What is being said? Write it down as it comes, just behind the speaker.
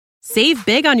Save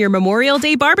big on your Memorial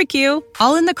Day barbecue,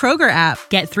 all in the Kroger app.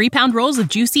 Get 3-pound rolls of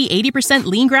juicy 80%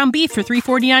 lean ground beef for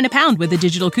 $3.49 a pound with a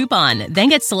digital coupon. Then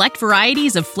get select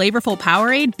varieties of flavorful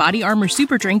Powerade, Body Armor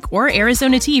Super Drink, or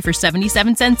Arizona tea for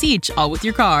 77 cents each, all with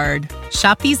your card.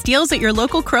 Shop these deals at your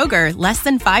local Kroger, less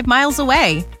than 5 miles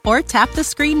away. Or tap the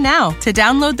screen now to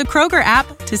download the Kroger app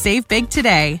to save big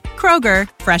today. Kroger,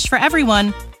 fresh for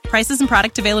everyone. Prices and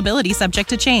product availability subject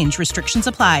to change. Restrictions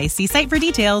apply. See site for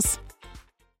details.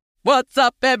 What's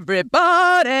up,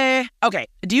 everybody? Okay,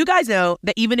 do you guys know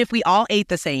that even if we all ate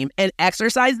the same and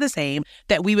exercised the same,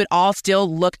 that we would all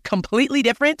still look completely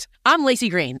different? I'm Lacey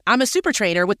Green. I'm a super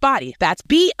trainer with Body. That's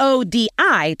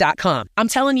BODI.com. I'm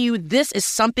telling you, this is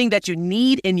something that you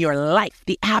need in your life.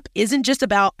 The app isn't just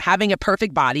about having a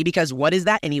perfect body, because what is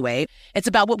that anyway? It's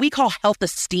about what we call health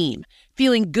esteem.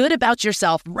 Feeling good about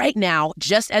yourself right now,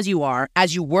 just as you are,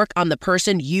 as you work on the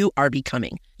person you are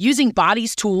becoming. Using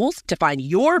Body's tools to find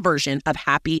your version of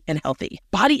happy and healthy.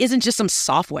 Body isn't just some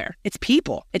software. It's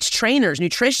people. It's trainers,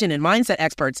 nutrition, and mindset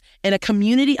experts, and a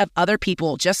community of other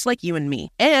people just like you and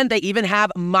me. And they even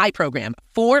have my program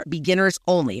for beginners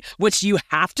only, which you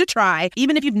have to try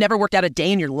even if you've never worked out a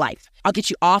day in your life. I'll get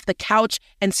you off the couch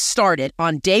and started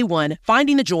on day one,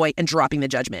 finding the joy and dropping the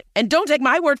judgment. And don't take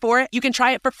my word for it. You can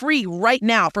try it for free right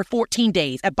now for 14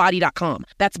 days at Body.com.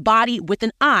 That's Body with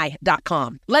an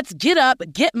I.com. Let's get up,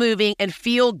 get moving, and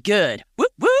feel good.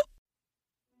 Whoop, whoop.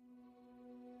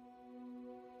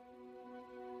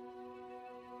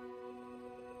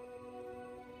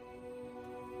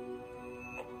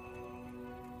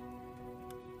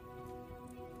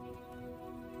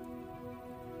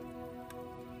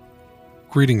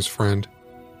 Greetings, friend,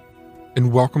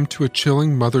 and welcome to a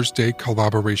chilling Mother's Day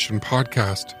collaboration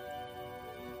podcast.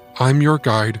 I'm your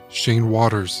guide, Shane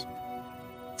Waters,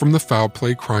 from the Foul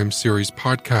Play Crime Series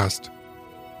podcast,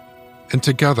 and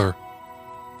together,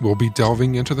 we'll be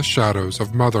delving into the shadows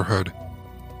of motherhood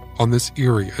on this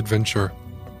eerie adventure.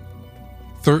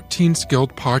 13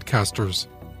 skilled podcasters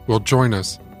will join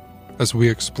us as we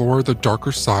explore the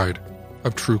darker side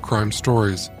of true crime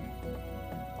stories,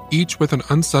 each with an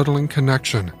unsettling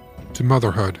connection to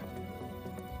motherhood.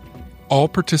 All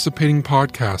participating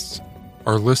podcasts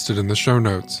are listed in the show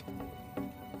notes.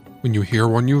 When you hear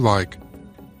one you like,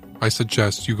 I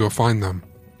suggest you go find them.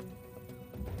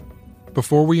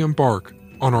 Before we embark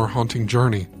on our haunting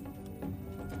journey,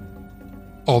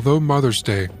 although Mother's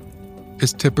Day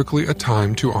is typically a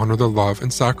time to honor the love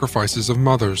and sacrifices of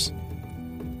mothers,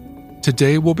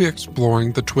 today we'll be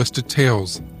exploring the twisted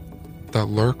tales that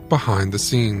lurk behind the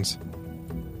scenes.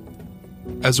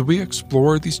 As we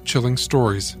explore these chilling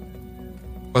stories,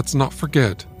 let's not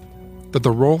forget that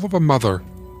the role of a mother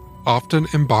often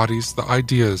embodies the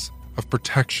ideas of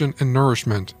protection and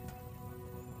nourishment,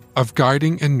 of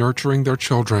guiding and nurturing their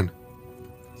children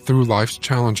through life's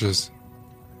challenges.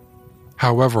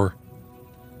 However,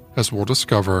 as we'll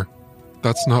discover,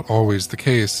 that's not always the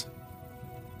case.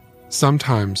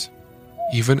 Sometimes,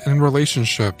 even in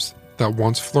relationships that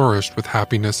once flourished with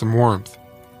happiness and warmth,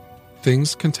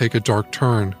 things can take a dark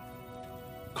turn,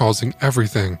 causing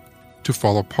everything to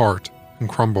fall apart and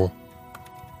crumble.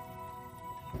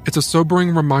 It's a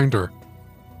sobering reminder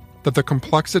that the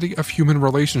complexity of human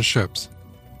relationships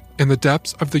and the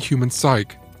depths of the human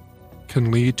psyche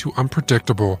can lead to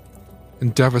unpredictable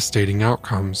and devastating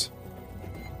outcomes.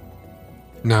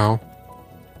 Now,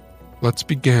 let's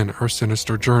begin our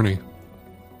sinister journey.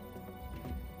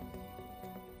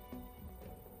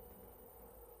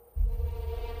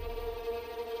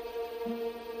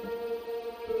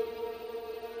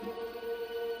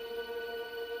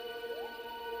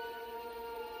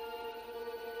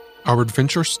 Our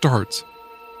adventure starts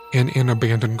in an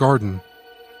abandoned garden,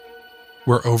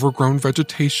 where overgrown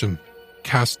vegetation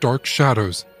casts dark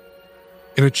shadows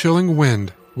and a chilling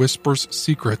wind whispers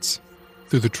secrets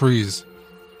through the trees.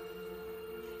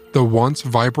 The once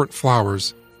vibrant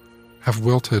flowers have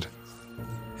wilted,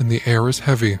 and the air is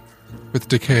heavy with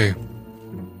decay.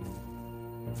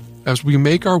 As we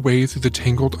make our way through the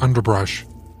tangled underbrush,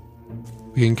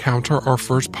 we encounter our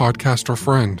first podcaster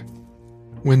friend,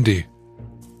 Wendy,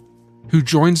 who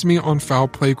joins me on Foul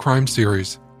Play Crime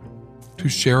Series to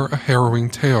share a harrowing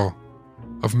tale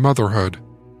of motherhood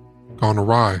gone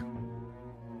awry.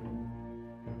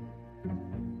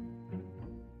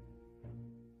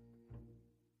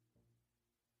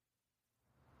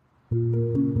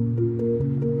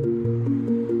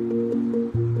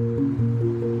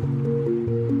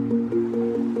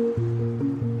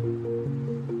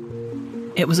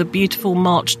 It was a beautiful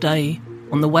March day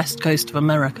on the west coast of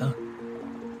America.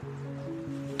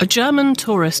 A German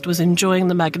tourist was enjoying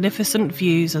the magnificent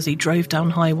views as he drove down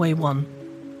Highway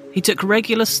 1. He took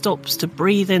regular stops to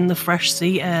breathe in the fresh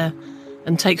sea air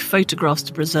and take photographs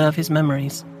to preserve his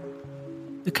memories.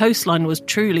 The coastline was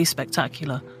truly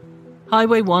spectacular,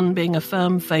 Highway 1 being a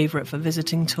firm favourite for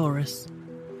visiting tourists.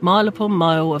 Mile upon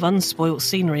mile of unspoilt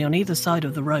scenery on either side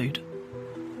of the road.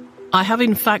 I have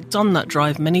in fact done that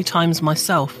drive many times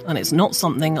myself, and it's not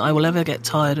something I will ever get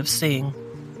tired of seeing.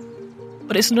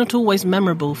 But it's not always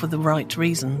memorable for the right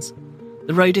reasons.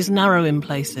 The road is narrow in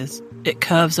places, it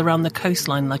curves around the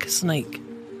coastline like a snake,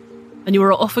 and you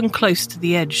are often close to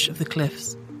the edge of the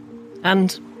cliffs.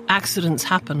 And accidents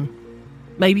happen.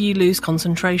 Maybe you lose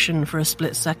concentration for a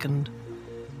split second.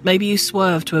 Maybe you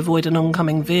swerve to avoid an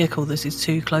oncoming vehicle that is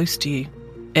too close to you.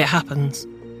 It happens.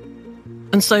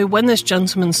 And so when this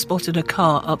gentleman spotted a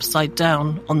car upside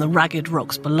down on the ragged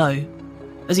rocks below,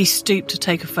 as he stooped to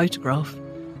take a photograph,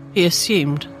 he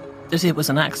assumed that it was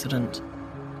an accident.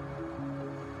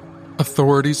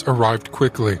 Authorities arrived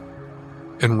quickly,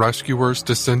 and rescuers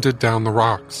descended down the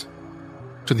rocks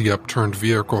to the upturned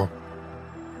vehicle.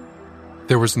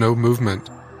 There was no movement.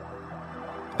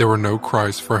 There were no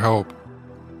cries for help.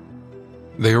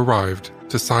 They arrived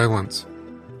to silence.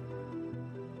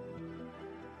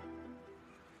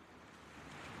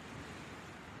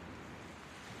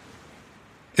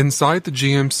 Inside the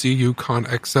GMC Yukon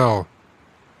XL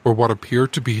were what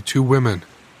appeared to be two women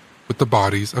with the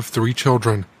bodies of 3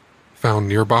 children found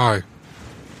nearby.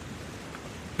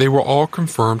 They were all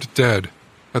confirmed dead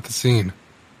at the scene.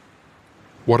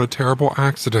 What a terrible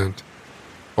accident.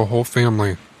 A whole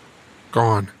family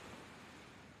gone.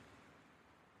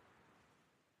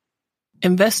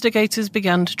 Investigators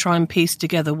began to try and piece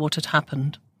together what had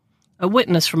happened. A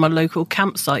witness from a local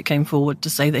campsite came forward to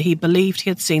say that he believed he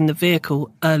had seen the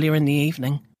vehicle earlier in the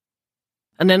evening.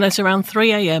 And then at around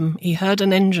 3 a.m, he heard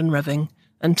an engine revving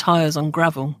and tyres on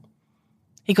gravel.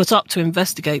 He got up to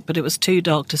investigate, but it was too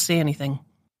dark to see anything.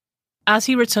 As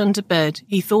he returned to bed,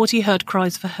 he thought he heard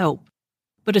cries for help,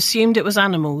 but assumed it was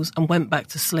animals and went back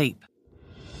to sleep.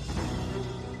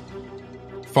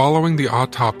 Following the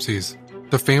autopsies,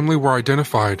 the family were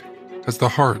identified as the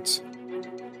Harts.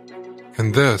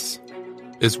 And this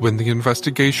is when the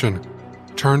investigation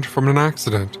turned from an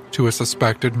accident to a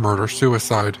suspected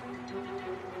murder-suicide.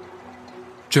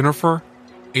 Jennifer,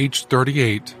 aged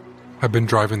 38, had been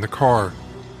driving the car.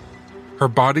 Her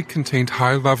body contained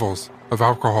high levels of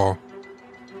alcohol.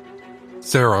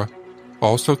 Sarah,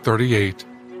 also 38,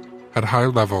 had high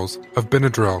levels of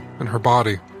Benadryl in her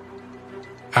body,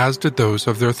 as did those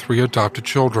of their 3 adopted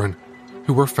children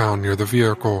who were found near the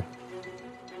vehicle.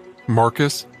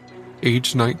 Marcus,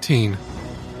 aged 19,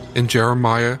 and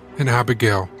Jeremiah and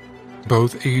Abigail,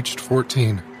 both aged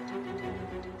 14.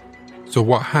 So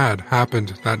what had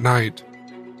happened that night?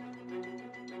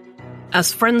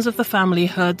 As friends of the family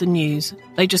heard the news,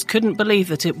 they just couldn't believe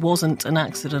that it wasn't an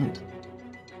accident.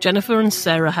 Jennifer and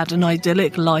Sarah had an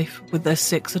idyllic life with their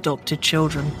 6 adopted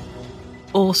children.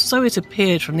 Or so it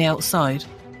appeared from the outside.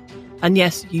 And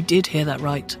yes, you did hear that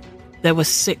right. There were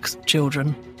 6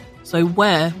 children. So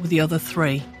where were the other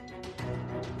 3?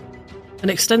 An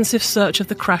extensive search of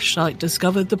the crash site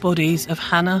discovered the bodies of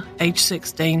Hannah, aged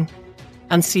 16,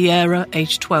 and Sierra,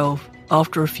 aged 12,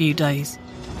 after a few days.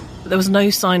 But there was no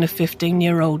sign of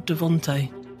 15-year-old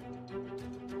Devontae.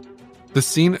 The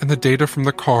scene and the data from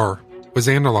the car was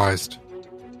analyzed.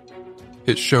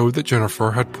 It showed that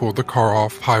Jennifer had pulled the car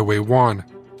off Highway 1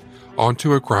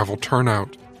 onto a gravel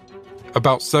turnout,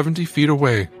 about 70 feet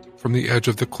away from the edge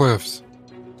of the cliffs.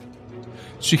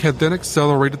 She had then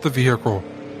accelerated the vehicle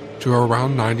to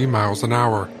around 90 miles an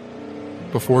hour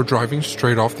before driving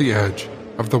straight off the edge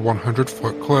of the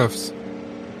 100-foot cliffs,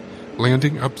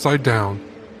 landing upside down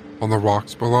on the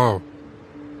rocks below.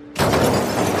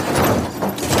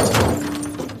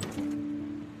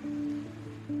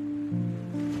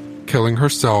 Killing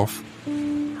herself,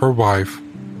 her wife,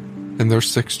 and their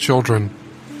 6 children.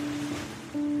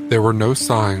 There were no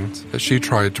signs that she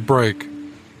tried to break.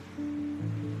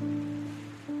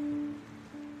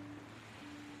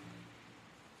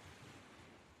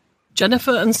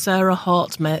 Jennifer and Sarah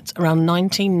Hart met around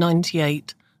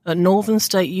 1998 at Northern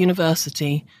State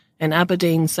University in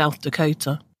Aberdeen, South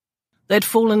Dakota. They'd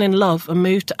fallen in love and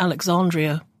moved to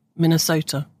Alexandria,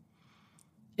 Minnesota.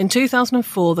 In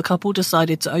 2004, the couple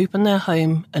decided to open their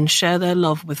home and share their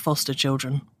love with foster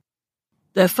children.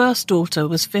 Their first daughter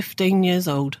was 15 years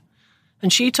old,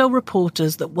 and she told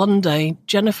reporters that one day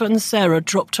Jennifer and Sarah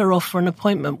dropped her off for an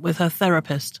appointment with her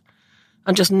therapist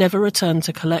and just never returned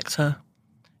to collect her.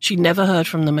 She never heard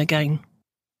from them again.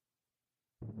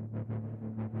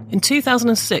 In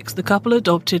 2006, the couple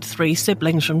adopted 3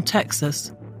 siblings from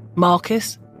Texas: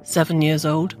 Marcus, 7 years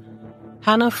old,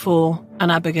 Hannah, 4,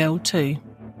 and Abigail, 2.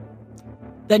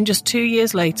 Then just 2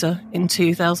 years later, in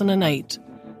 2008,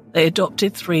 they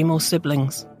adopted 3 more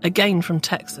siblings, again from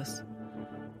Texas.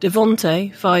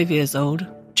 Devontae, 5 years old,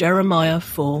 Jeremiah,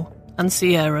 4, and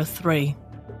Sierra, 3.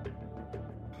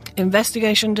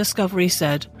 Investigation Discovery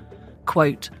said,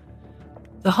 quote,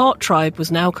 "The Hart tribe was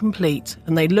now complete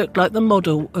and they looked like the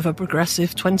model of a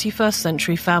progressive 21st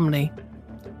century family.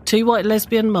 2 white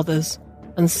lesbian mothers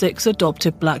and 6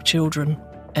 adopted black children,"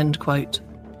 end quote.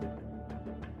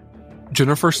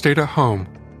 Jennifer stayed at home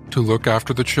to look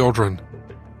after the children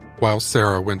while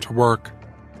Sarah went to work.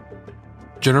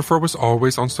 Jennifer was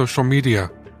always on social media,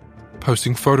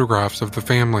 posting photographs of the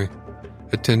family,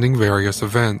 attending various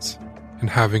events, and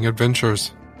having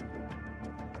adventures.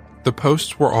 The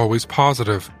posts were always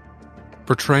positive,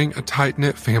 portraying a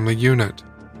tight-knit family unit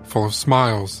full of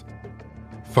smiles,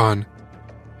 fun,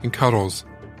 and cuddles.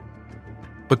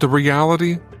 But the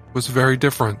reality was very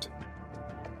different.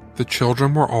 The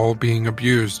children were all being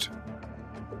abused.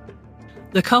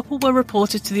 The couple were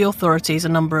reported to the authorities a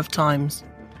number of times.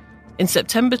 In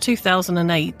September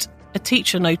 2008, a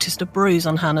teacher noticed a bruise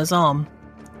on Hannah's arm.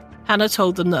 Hannah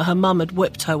told them that her mum had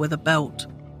whipped her with a belt.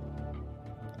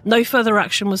 No further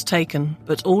action was taken,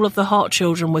 but all of the Hart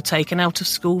children were taken out of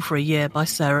school for a year by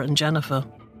Sarah and Jennifer.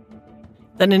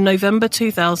 Then in November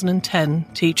 2010,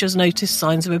 teachers noticed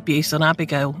signs of abuse on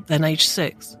Abigail, then aged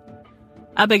 6.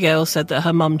 Abigail said that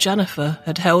her mum Jennifer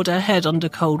had held her head under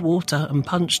cold water and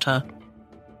punched her.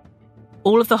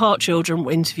 All of the Hart children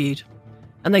were interviewed,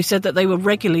 and they said that they were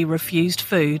regularly refused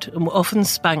food and were often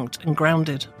spanked and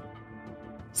grounded.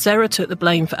 Sarah took the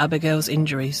blame for Abigail's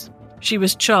injuries. She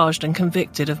was charged and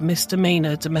convicted of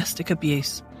misdemeanor domestic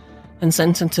abuse and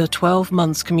sentenced to 12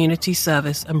 months community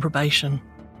service and probation.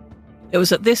 It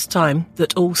was at this time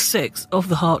that all 6 of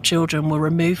the Hart children were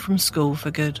removed from school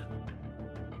for good.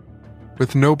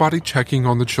 With nobody checking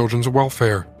on the children's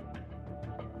welfare,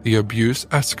 the abuse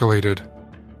escalated.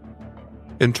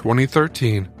 In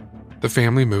 2013, the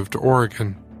family moved to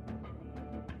Oregon.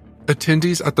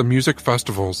 Attendees at the music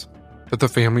festivals that the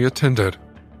family attended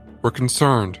were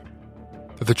concerned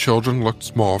that the children looked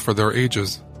small for their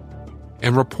ages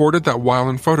and reported that while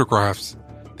in photographs,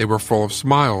 they were full of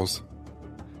smiles.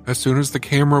 As soon as the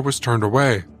camera was turned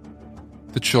away,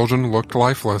 the children looked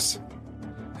lifeless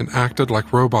and acted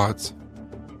like robots,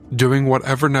 doing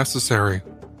whatever necessary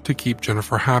to keep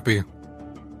Jennifer happy.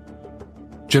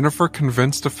 Jennifer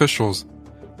convinced officials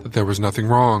that there was nothing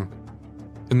wrong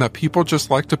and that people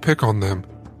just liked to pick on them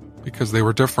because they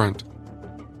were different.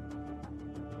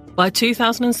 By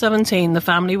 2017, the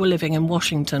family were living in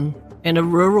Washington, in a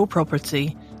rural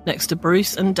property next to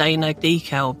Bruce and Dana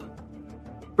DeKalb.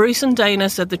 Bruce and Dana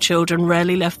said the children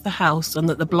rarely left the house and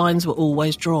that the blinds were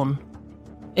always drawn.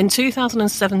 In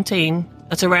 2017,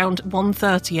 at around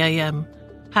 1:30 a.m.,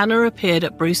 Hannah appeared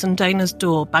at Bruce and Dana's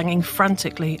door banging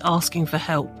frantically, asking for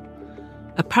help.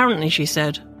 Apparently, she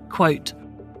said, quote,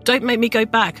 "Don't make me go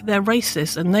back, they're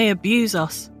racist and they abuse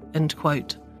us," end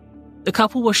quote. The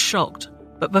couple was shocked,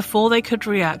 but before they could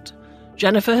react,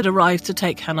 Jennifer had arrived to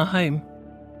take Hannah home.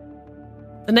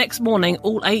 The next morning,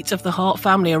 all 8 of the Hart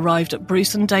family arrived at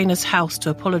Bruce and Dana's house to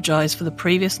apologise for the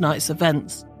previous night's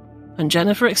events, and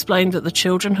Jennifer explained that the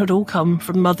children had all come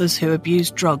from mothers who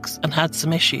abused drugs and had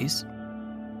some issues.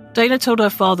 Dana told her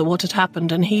father what had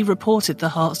happened and he reported the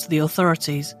Harts to the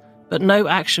authorities, but no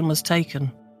action was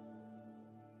taken.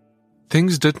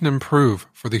 Things didn't improve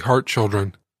for the Hart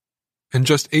children, and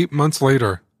just 8 months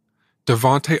later,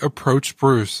 Devontae approached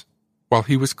Bruce while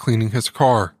he was cleaning his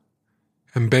car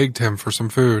and begged him for some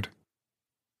food.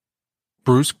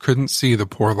 Bruce couldn't see the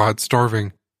poor lad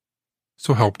starving,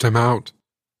 so helped him out.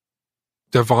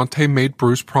 Devontae made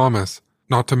Bruce promise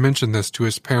not to mention this to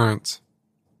his parents.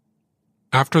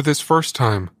 After this first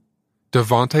time,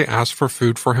 Devontae asked for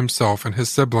food for himself and his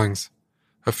siblings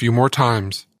a few more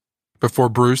times before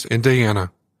Bruce and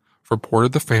Diana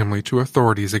reported the family to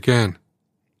authorities again.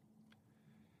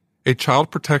 A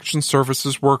Child Protection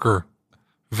Services worker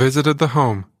visited the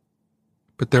home,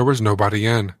 but there was nobody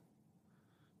in.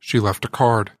 She left a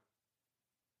card.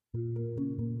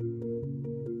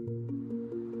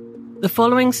 The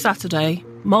following Saturday,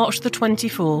 March the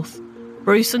 24th,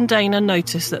 Bruce and Dana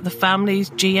noticed that the family's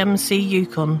GMC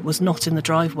Yukon was not in the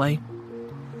driveway.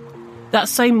 That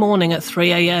same morning at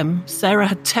 3 a.m, Sarah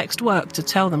had texted work to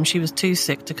tell them she was too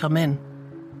sick to come in.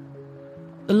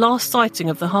 The last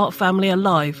sighting of the Hart family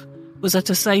alive was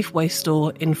at a Safeway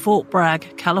store in Fort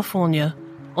Bragg, California,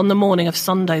 on the morning of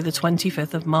Sunday the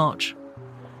 25th of March.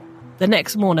 The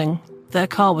next morning, their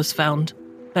car was found,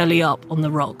 belly up on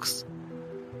the rocks.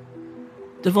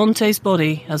 Devontae's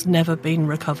body has never been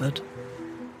recovered.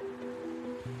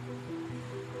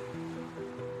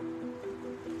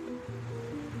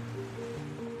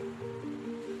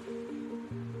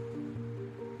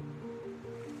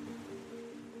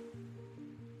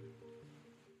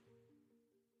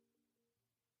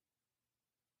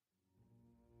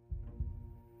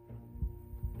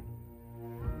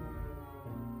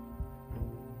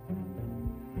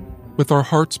 With our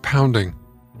hearts pounding,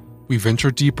 we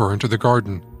venture deeper into the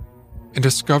garden and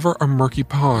discover a murky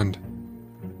pond.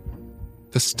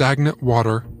 The stagnant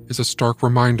water is a stark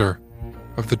reminder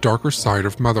of the darker side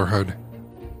of motherhood.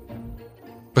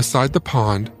 Beside the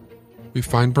pond, we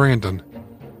find Brandon,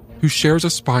 who shares a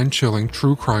spine-chilling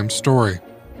true crime story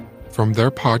from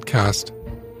their podcast,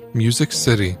 Music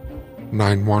City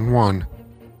 911.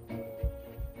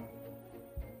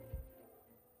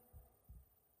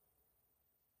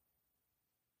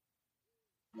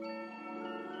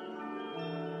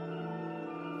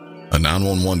 A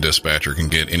 911 dispatcher can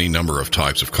get any number of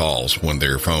types of calls when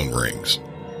their phone rings.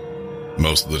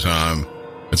 Most of the time,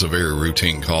 it's a very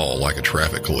routine call like a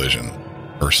traffic collision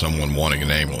or someone wanting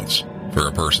an ambulance for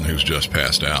a person who's just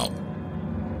passed out.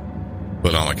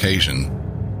 But on occasion,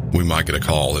 we might get a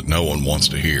call that no one wants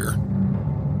to hear.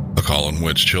 A call in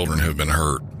which children have been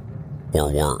hurt or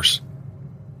worse.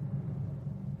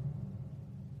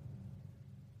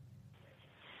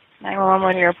 911,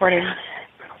 what are you reporting?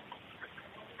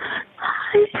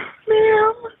 Hi,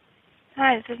 ma'am.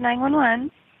 Hi, this is 911.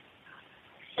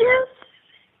 Yes.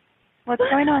 What's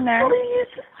going on there? Please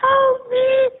help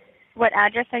me. What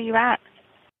address are you at?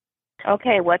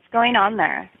 Okay, what's going on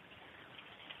there?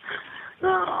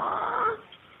 My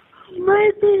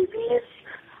babies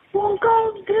won't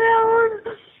calm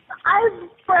down. I've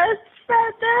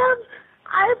breastfed them.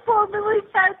 I formally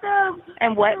fed them.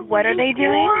 And what are they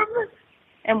doing?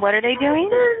 And what are they doing?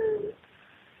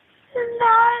 They're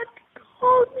not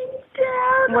calming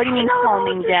down. What do you mean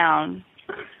calming down?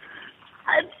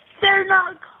 They're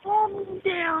not calming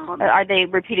down. Are they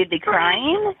repeatedly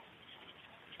crying?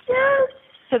 Yes.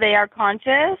 So they are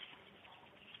conscious?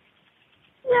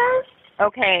 Yes.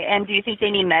 Okay, and do you think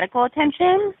they need medical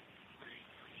attention?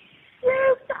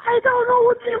 Yes, I don't know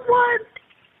what they want.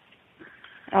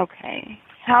 Okay.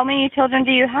 How many children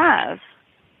do you have?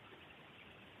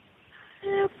 I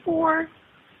have 4.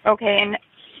 Okay,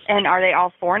 and are they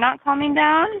all 4 not calming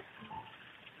down?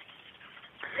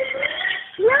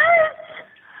 Yes.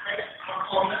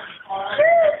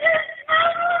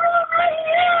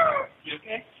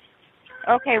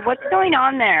 Okay, what's going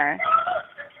on there?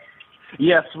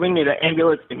 Yes, we need an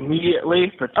ambulance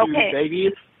immediately for 2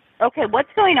 babies. Okay,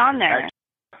 what's going on there?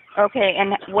 Okay,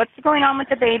 and what's going on with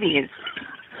the babies?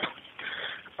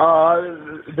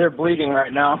 They're bleeding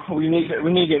right now. We need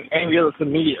an ambulance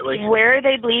immediately. Where are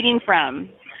they bleeding from?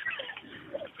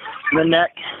 The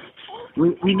neck.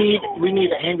 We need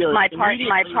an ambulance.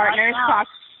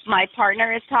 My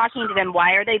partner is talking to them.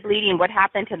 Why are they bleeding? What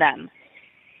happened to them?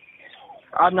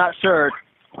 I'm not sure.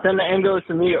 Send the ambulance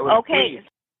immediately. Okay. Please.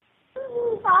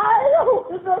 I don't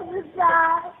want them to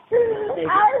die. I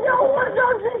don't want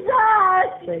them to die.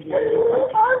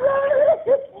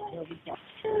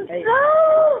 No.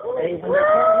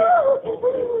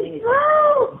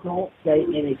 Don't say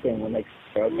anything when they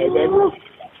say, okay, David?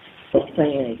 Don't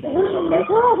say anything, okay?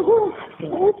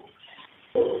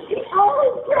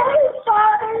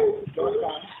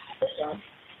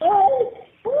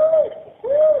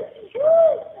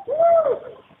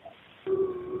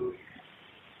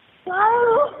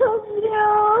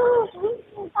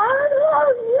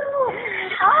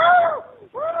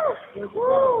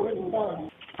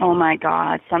 Oh my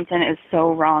God, something is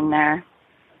so wrong there.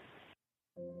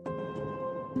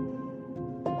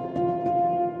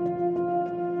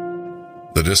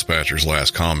 The dispatcher's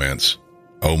last comments,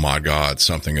 "Oh my God,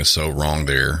 something is so wrong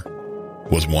there,"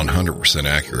 was 100%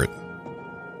 accurate.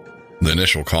 The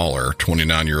initial caller,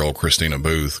 29-year-old Christina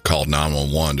Booth, called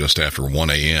 911 just after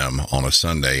 1 a.m. on a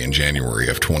Sunday in January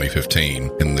of 2015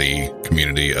 in the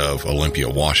community of Olympia,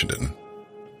 Washington.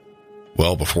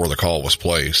 Well before the call was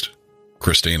placed,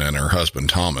 Christina and her husband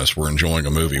Thomas were enjoying a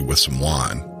movie with some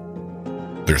wine.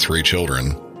 Their 3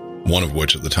 children, one of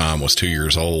which at the time was 2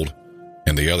 years old,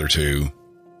 and the other 2,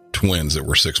 twins that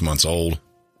were 6 months old,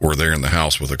 were there in the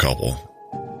house with the couple.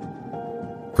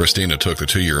 Christina took the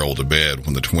 2-year-old to bed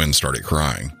when the twins started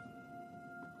crying.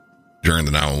 During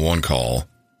the 911 call,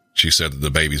 she said that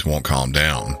the babies won't calm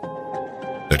down,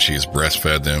 that she has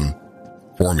breastfed them,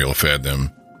 formula fed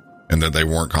them, and that they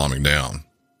weren't calming down.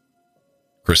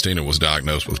 Christina was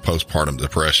diagnosed with postpartum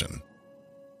depression.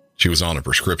 She was on a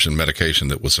prescription medication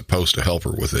that was supposed to help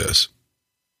her with this,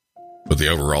 but the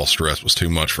overall stress was too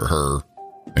much for her,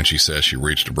 and she says she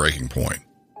reached a breaking point.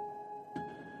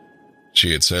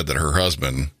 She had said that her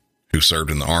husband, who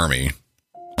served in the Army,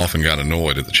 often got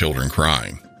annoyed at the children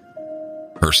crying.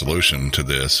 Her solution to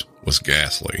this was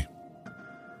ghastly.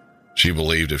 She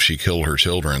believed if she killed her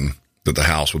children, that the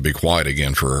house would be quiet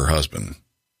again for her husband.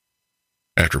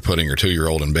 After putting her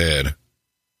 2-year-old in bed,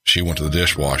 she went to the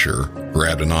dishwasher,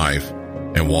 grabbed a knife,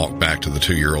 and walked back to the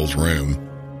 2-year-old's room,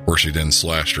 where she then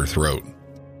slashed her throat.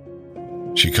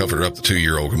 She covered up the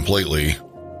 2-year-old completely,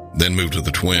 then moved to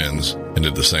the twins and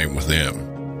did the same with them.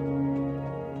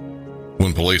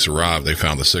 When police arrived, they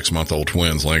found the 6-month-old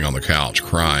twins laying on the couch,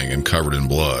 crying and covered in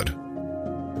blood.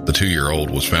 The 2-year-old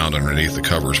was found underneath the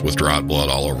covers with dried blood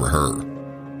all over her.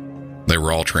 They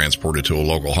were all transported to a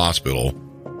local hospital,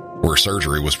 where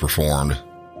surgery was performed,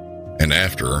 and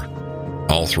after,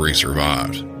 all 3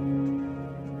 survived.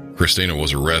 Christina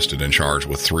was arrested and charged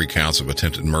with 3 counts of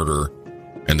attempted murder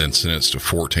and then sentenced to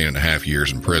 14.5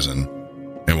 years in prison,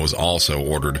 and was also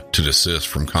ordered to desist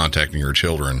from contacting her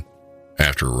children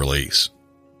after release.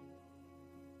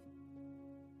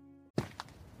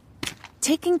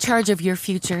 Taking charge of your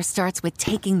future starts with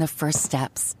taking the first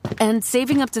steps. And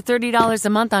saving up to $30 a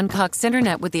month on Cox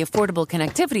Internet with the Affordable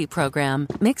Connectivity Program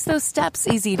makes those steps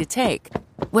easy to take.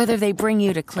 Whether they bring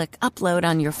you to click upload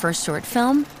on your first short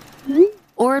film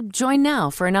or join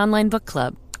now for an online book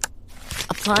club.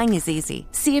 Applying is easy.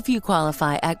 See if you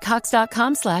qualify at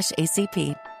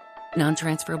cox.com/ACP.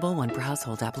 Non-transferable 1 per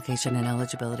household. Application and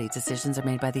eligibility decisions are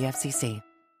made by the FCC.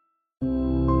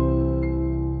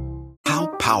 How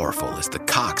powerful is the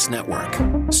Cox network?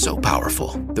 So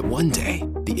powerful that one day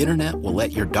the internet will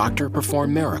let your doctor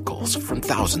perform miracles from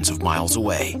thousands of miles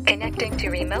away. Connecting to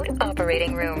remote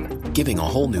operating room. Giving a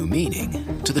whole new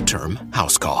meaning to the term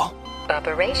house call.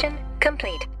 Operation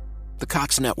complete. The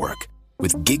Cox network.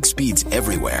 With gig speeds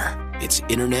everywhere. It's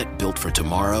internet built for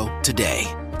tomorrow,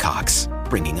 today. Cox,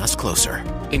 bringing us closer.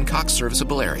 In Cox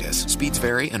serviceable areas, speeds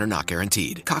vary and are not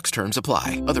guaranteed. Cox terms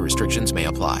apply. Other restrictions may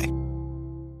apply.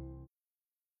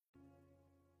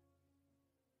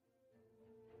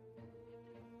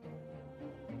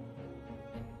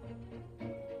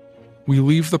 We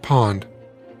leave the pond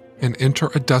and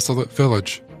enter a desolate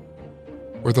village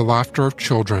where the laughter of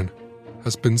children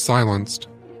has been silenced.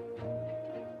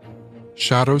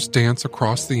 Shadows dance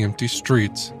across the empty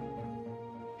streets,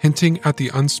 hinting at the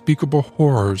unspeakable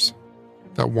horrors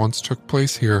that once took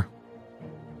place here.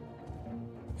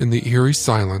 In the eerie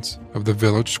silence of the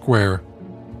village square,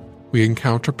 we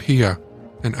encounter Pia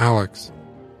and Alex,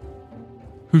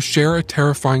 who share a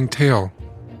terrifying tale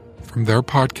from their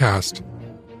podcast,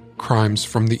 Crimes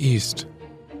from the East.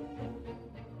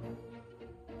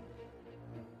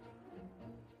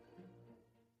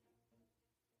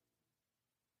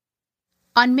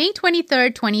 On May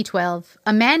 23, 2012,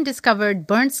 a man discovered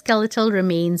burnt skeletal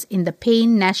remains in the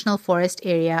Payne National Forest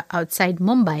area outside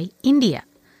Mumbai, India.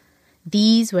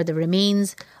 These were the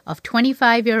remains of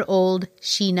 25-year-old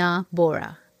Sheena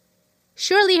Bora.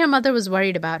 Surely her mother was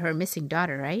worried about her missing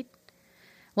daughter, right?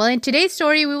 Well, in today's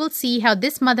story, we will see how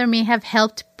this mother may have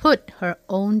helped put her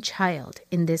own child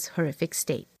in this horrific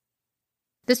state.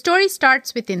 The story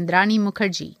starts with Indrani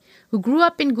Mukherjee, who grew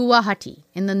up in Guwahati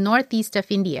in the northeast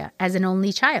of India as an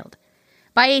only child.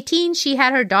 By 18, she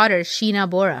had her daughter Sheena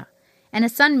Bora and a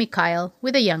son Mikhail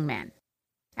with a young man.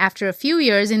 After a few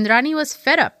years, Indrani was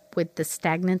fed up with the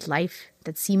stagnant life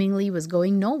that seemingly was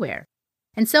going nowhere.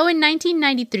 And so in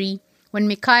 1993, when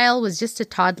Mikhail was just a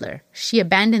toddler, she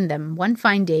abandoned them one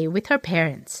fine day with her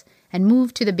parents and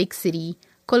moved to the big city,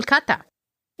 Kolkata.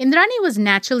 Indrani was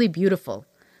naturally beautiful,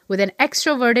 with an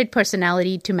extroverted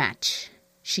personality to match.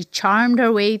 She charmed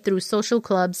her way through social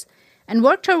clubs and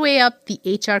worked her way up the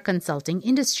HR consulting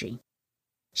industry.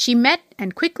 She met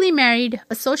and quickly married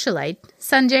a socialite,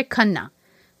 Sanjay Khanna,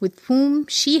 with whom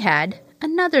she had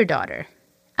another daughter.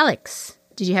 Alex,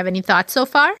 did you have any thoughts so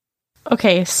far?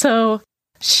 Okay, so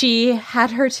she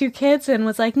had her 2 kids and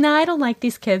was like, nah, I don't like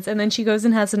these kids. And then she goes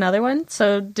and has another one.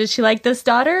 So did she like this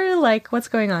daughter? Like, what's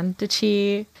going on? Did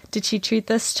she treat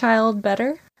this child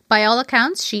better? By all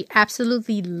accounts, she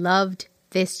absolutely loved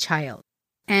this child.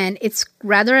 And it's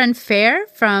rather unfair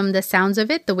from the sounds of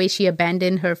it, the way she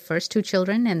abandoned her first 2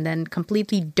 children and then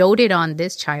completely doted on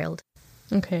this child.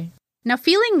 Okay. Now,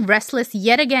 feeling restless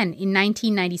yet again in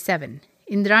 1997,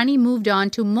 Indrani moved on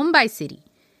to Mumbai city,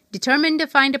 determined to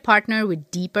find a partner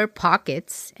with deeper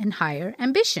pockets and higher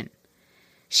ambition.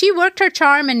 She worked her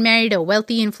charm and married a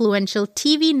wealthy, influential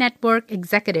TV network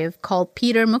executive called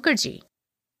Peter Mukherjee.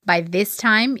 By this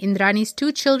time, Indrani's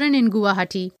 2 children in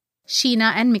Guwahati,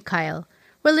 Sheena and Mikhail,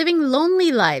 were living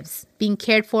lonely lives, being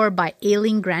cared for by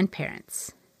ailing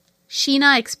grandparents.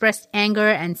 Sheena expressed anger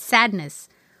and sadness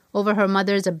over her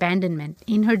mother's abandonment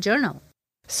in her journal.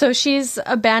 So she's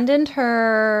abandoned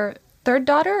her 3rd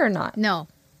daughter or not? No.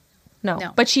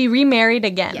 But she remarried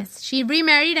again. Yes, she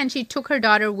remarried and she took her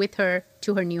daughter with her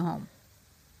to her new home.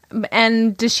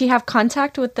 And does she have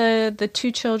contact with the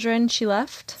 2 children she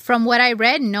left? From what I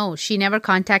read, no. She never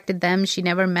contacted them. She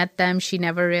never met them. She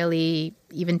never really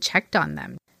even checked on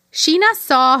them. Sheena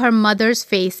saw her mother's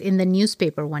face in the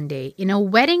newspaper one day in a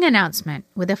wedding announcement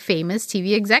with a famous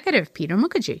TV executive, Peter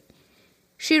Mukherjee.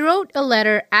 She wrote a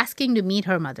letter asking to meet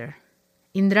her mother.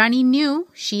 Indrani knew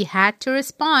she had to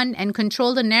respond and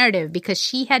control the narrative because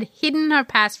she had hidden her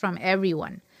past from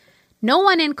everyone. No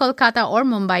one in Kolkata or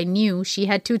Mumbai knew she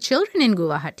had 2 children in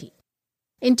Guwahati.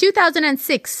 In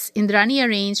 2006, Indrani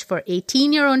arranged for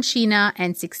 18-year-old Sheena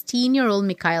and 16-year-old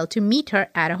Mikhail to meet her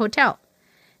at a hotel.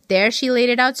 There she laid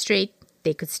it out straight.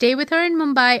 They could stay with her in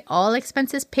Mumbai, all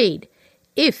expenses paid,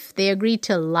 if they agreed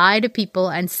to lie to people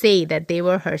and say that they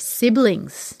were her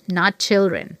siblings, not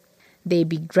children. They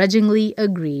begrudgingly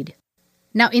agreed.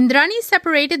 Now, Indrani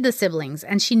separated the siblings,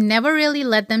 and she never really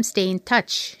let them stay in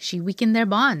touch. She weakened their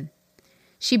bond.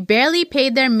 She barely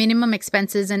paid their minimum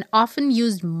expenses and often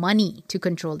used money to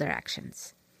control their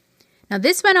actions. Now,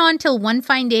 this went on till one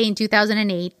fine day in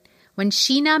 2008, when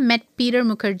Sheena met Peter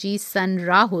Mukherjee's son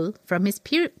Rahul from his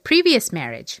previous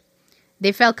marriage.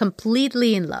 They fell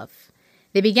completely in love.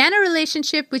 They began a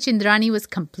relationship which Indrani was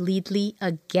completely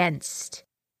against.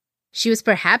 She was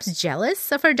perhaps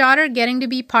jealous of her daughter getting to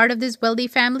be part of this wealthy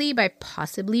family by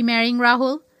possibly marrying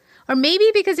Rahul, or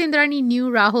maybe because Indrani knew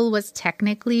Rahul was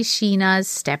technically Sheena's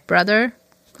stepbrother,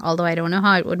 although I don't know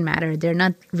how it would matter. They're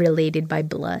not related by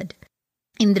blood.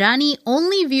 Indrani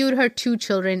only viewed her 2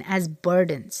 children as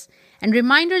burdens and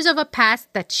reminders of a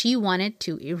past that she wanted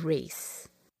to erase.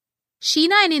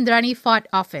 Sheena and Indrani fought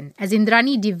often as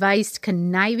Indrani devised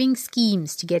conniving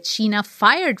schemes to get Sheena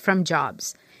fired from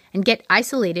jobs and get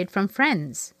isolated from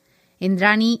friends.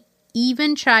 Indrani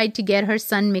even tried to get her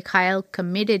son Mikhail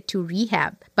committed to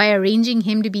rehab by arranging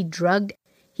him to be drugged.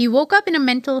 He woke up in a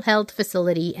mental health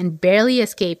facility and barely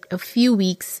escaped a few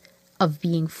weeks of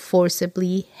being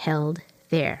forcibly held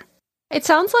there. It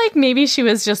sounds like maybe she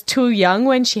was just too young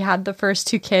when she had the first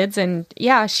 2 kids, and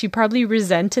yeah, she probably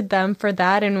resented them for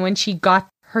that, and when she got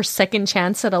her second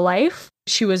chance at a life,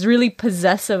 she was really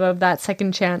possessive of that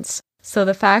second chance. So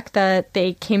the fact that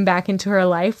they came back into her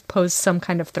life posed some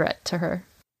kind of threat to her.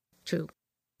 True.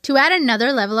 To add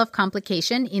another level of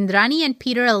complication, Indrani and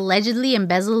Peter allegedly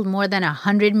embezzled more than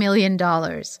 $100 million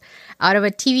out of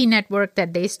a TV network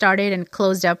that they started and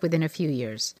closed up within a few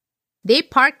years. They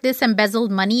parked this embezzled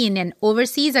money in an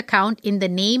overseas account in the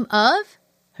name of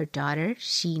her daughter,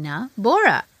 Sheena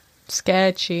Bora.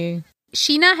 Sketchy.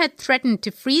 Sheena had threatened to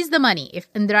freeze the money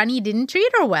if Indrani didn't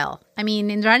treat her well. I mean,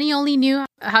 Indrani only knew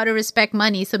how to respect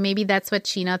money, so maybe that's what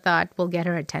Sheena thought will get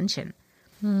her attention.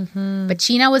 Mm-hmm. But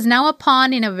Sheena was now a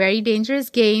pawn in a very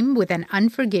dangerous game with an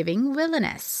unforgiving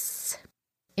villainess.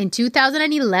 In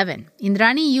 2011,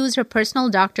 Indrani used her personal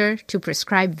doctor to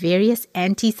prescribe various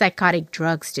antipsychotic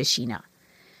drugs to Sheena.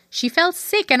 She fell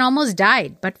sick and almost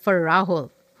died, but for Rahul,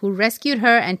 who rescued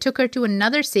her and took her to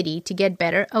another city to get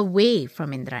better away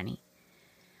from Indrani.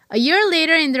 A year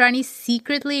later, Indrani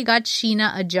secretly got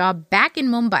Sheena a job back in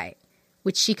Mumbai,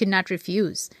 which she could not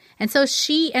refuse. And so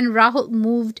she and Rahul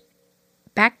moved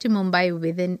back to Mumbai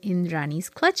within Indrani's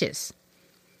clutches.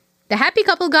 The happy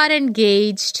couple got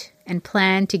engaged and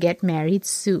planned to get married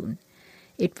soon.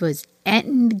 It was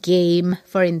end game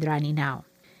for Indrani now.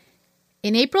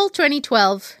 In April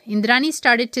 2012, Indrani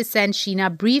started to send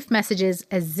Sheena brief messages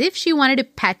as if she wanted to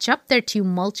patch up their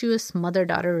tumultuous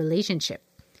mother-daughter relationship.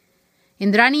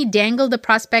 Indrani dangled the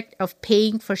prospect of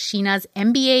paying for Sheena's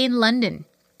MBA in London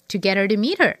to get her to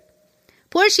meet her.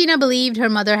 Poor Sheena believed her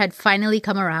mother had finally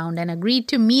come around and agreed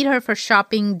to meet her for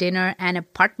shopping, dinner, and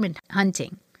apartment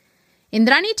hunting.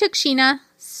 Indrani took Sheena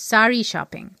sari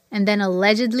shopping and then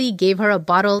allegedly gave her a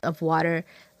bottle of water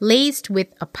laced with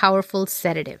a powerful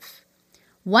sedative.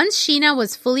 Once Sheena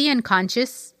was fully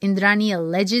unconscious, Indrani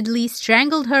allegedly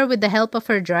strangled her with the help of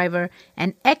her driver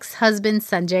and ex-husband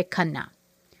Sanjay Khanna.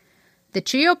 The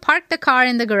trio parked the car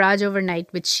in the garage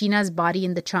overnight with Sheena's body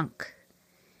in the trunk.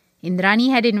 Indrani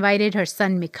had invited her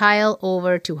son Mikhail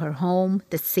over to her home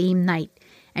the same night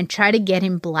and tried to get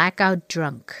him blackout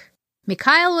drunk.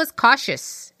 Mikhail was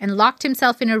cautious and locked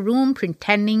himself in a room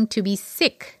pretending to be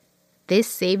sick. This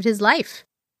saved his life.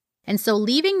 And so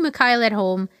leaving Mikhail at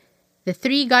home, the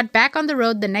 3 got back on the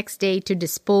road the next day to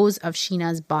dispose of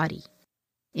Sheena's body.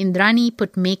 Indrani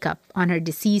put makeup on her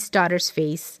deceased daughter's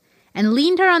face and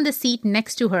leaned her on the seat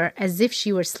next to her as if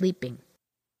she were sleeping.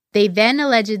 They then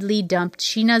allegedly dumped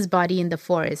Sheena's body in the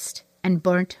forest and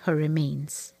burnt her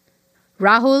remains.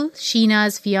 Rahul,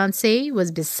 Sheena's fiancé,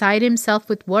 was beside himself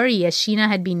with worry as Sheena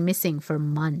had been missing for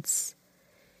months.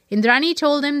 Indrani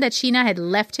told him that Sheena had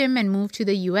left him and moved to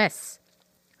the US.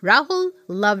 Rahul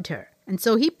loved her, and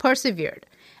so he persevered,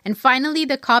 and finally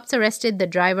the cops arrested the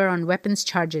driver on weapons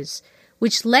charges,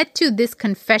 which led to this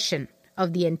confession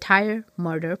of the entire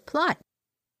murder plot.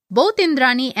 Both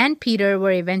Indrani and Peter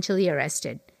were eventually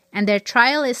arrested, and their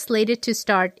trial is slated to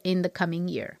start in the coming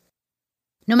year.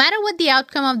 No matter what the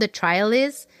outcome of the trial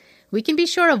is, we can be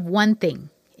sure of one thing.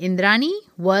 Indrani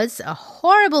was a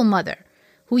horrible mother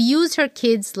who used her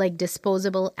kids like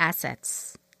disposable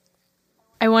assets.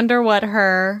 I wonder what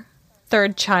her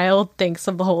third child thinks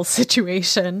of the whole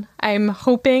situation. I'm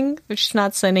hoping she's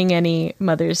not sending any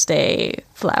Mother's Day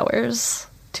flowers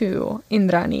to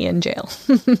Indrani in jail.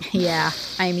 Yeah,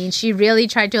 I mean, she really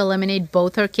tried to eliminate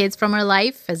both her kids from her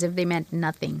life as if they meant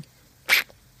nothing.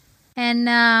 And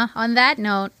on that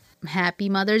note, happy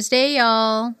Mother's Day,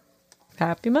 y'all.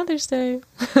 Happy Mother's Day.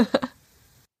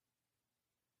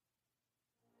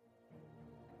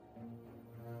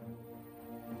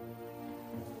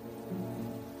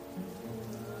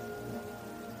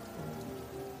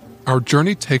 Our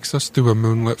journey takes us through a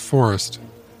moonlit forest,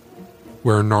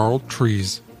 where gnarled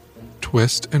trees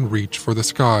twist and reach for the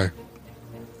sky,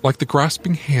 like the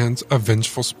grasping hands of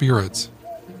vengeful spirits.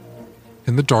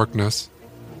 In the darkness,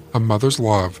 a mother's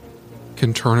love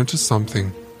can turn into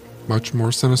something much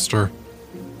more sinister.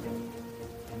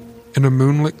 In a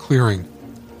moonlit clearing,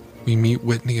 we meet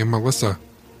Whitney and Melissa,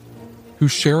 who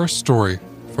share a story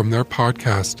from their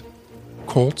podcast,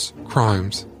 Cults,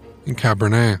 Crimes, and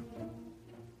Cabernet.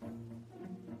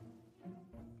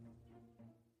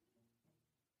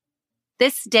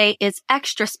 This day is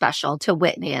extra special to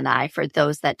Whitney and I. For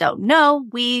those that don't know,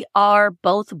 we are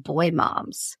both boy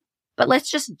moms. But let's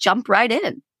just jump right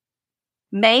in.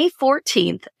 May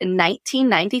 14th,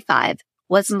 1995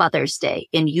 was Mother's Day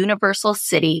in Universal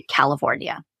City,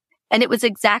 California. And it was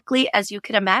exactly as you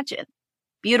can imagine.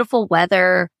 Beautiful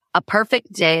weather, a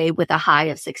perfect day with a high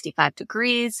of 65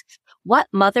 degrees. What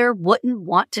mother wouldn't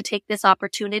want to take this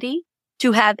opportunity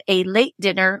to have a late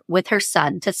dinner with her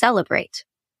son to celebrate?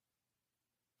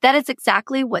 That is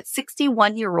exactly what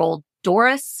 61-year-old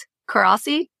Doris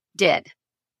Carassi did.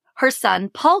 Her son,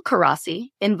 Paul Carassi,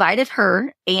 invited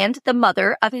her and the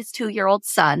mother of his 2-year-old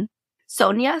son,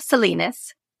 Sonia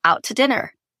Salinas, out to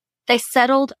dinner. They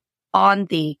settled on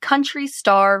the Country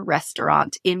Star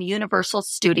restaurant in Universal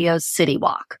Studios City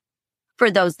Walk. For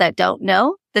those that don't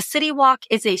know, the City Walk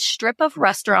is a strip of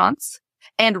restaurants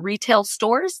and retail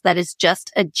stores that is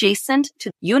just adjacent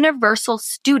to Universal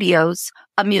Studios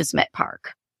amusement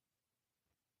park.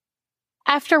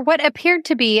 After what appeared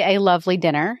to be a lovely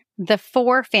dinner, the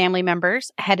 4 family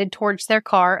members headed towards their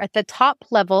car at the top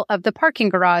level of the parking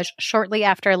garage shortly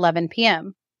after 11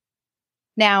 p.m.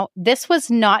 Now, this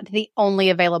was not the only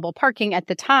available parking at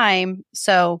the time,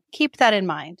 so keep that in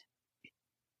mind.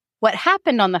 What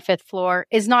happened on the 5th floor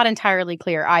is not entirely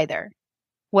clear either.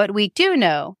 What we do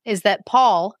know is that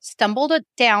Paul stumbled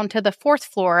down to the 4th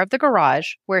floor of the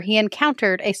garage where he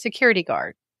encountered a security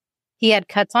guard. He had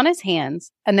cuts on his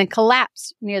hands and then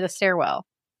collapsed near the stairwell.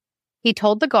 He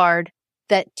told the guard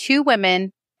that 2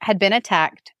 women had been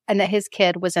attacked and that his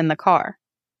kid was in the car.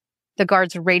 The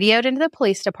guards radioed into the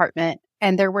police department,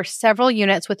 and there were several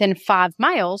units within 5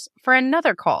 miles for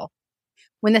another call.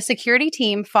 When the security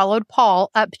team followed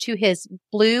Paul up to his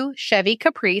blue Chevy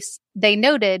Caprice, they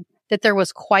noted that there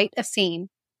was quite a scene.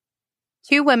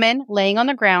 2 women laying on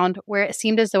the ground where it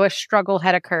seemed as though a struggle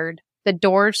had occurred. The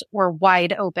doors were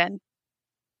wide open.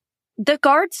 The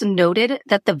guards noted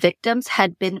that the victims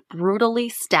had been brutally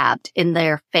stabbed in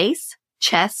their face,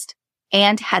 chest,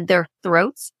 and had their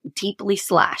throats deeply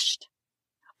slashed.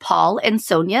 Paul and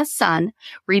Sonia's son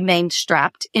remained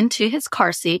strapped into his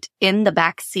car seat in the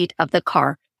back seat of the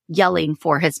car, yelling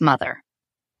for his mother.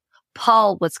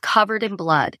 Paul was covered in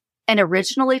blood and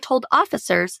originally told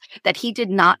officers that he did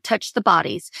not touch the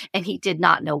bodies and he did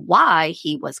not know why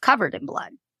he was covered in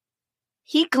blood.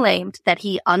 He claimed that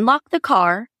he unlocked the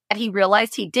car, and he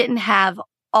realized he didn't have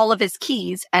all of his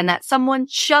keys and that someone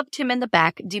shoved him in the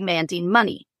back demanding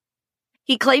money.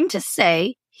 He claimed to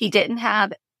say he didn't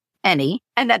have any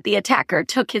and that the attacker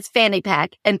took his fanny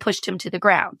pack and pushed him to the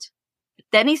ground.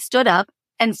 Then he stood up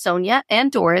and Sonia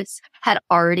and Doris had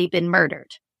already been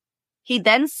murdered. He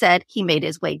then said he made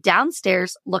his way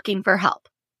downstairs looking for help.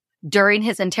 During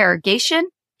his interrogation,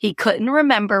 he couldn't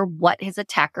remember what his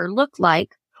attacker looked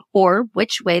like or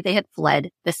which way they had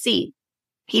fled the scene.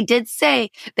 He did say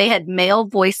they had male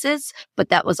voices, but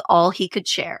that was all he could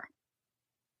share.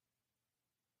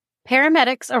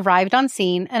 Paramedics arrived on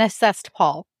scene and assessed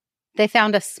Paul. They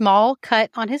found a small cut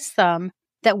on his thumb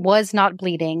that was not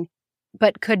bleeding,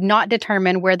 but could not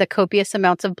determine where the copious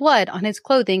amounts of blood on his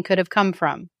clothing could have come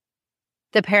from.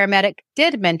 The paramedic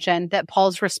did mention that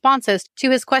Paul's responses to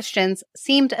his questions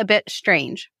seemed a bit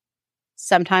strange.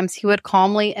 Sometimes he would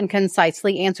calmly and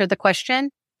concisely answer the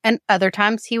question, and other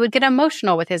times he would get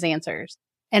emotional with his answers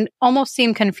and almost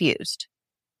seem confused.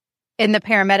 In the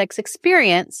paramedics'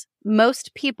 experience,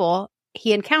 most people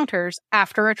he encounters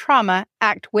after a trauma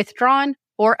act withdrawn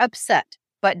or upset,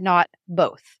 but not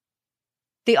both.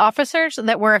 The officers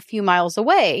that were a few miles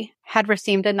away had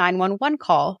received a 911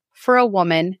 call for a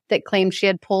woman that claimed she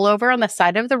had pulled over on the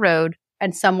side of the road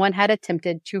and someone had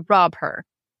attempted to rob her.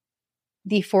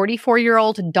 The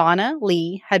 44-year-old Donna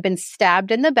Lee had been stabbed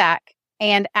in the back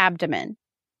and abdomen.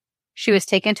 She was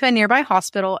taken to a nearby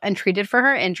hospital and treated for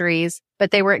her injuries,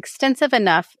 but they were extensive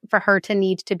enough for her to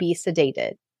need to be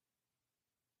sedated.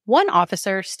 One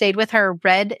officer stayed with her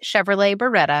red Chevrolet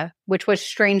Beretta, which was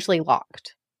strangely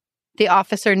locked. The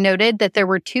officer noted that there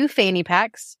were 2 fanny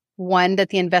packs, one that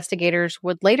the investigators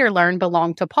would later learn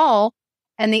belonged to Paul,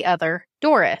 and the other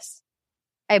Doris.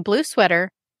 A blue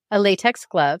sweater, a latex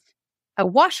glove, a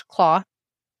washcloth,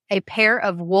 a pair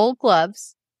of wool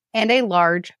gloves, and a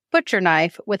large butcher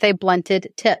knife with a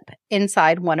blunted tip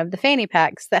inside one of the fanny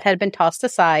packs that had been tossed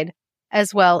aside,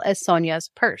 as well as Sonia's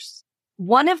purse.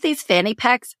 One of these fanny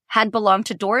packs had belonged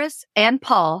to Doris, and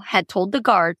Paul had told the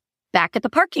guard back at the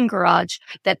parking garage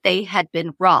that they had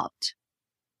been robbed.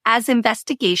 As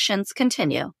investigations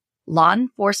continue, law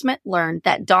enforcement learned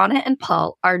that Donna and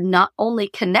Paul are not only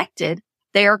connected,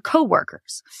 they are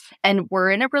co-workers and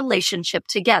were in a relationship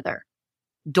together.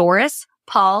 Doris,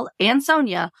 Paul, and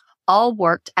Sonia all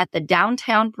worked at the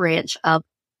downtown branch of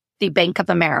the Bank of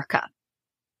America.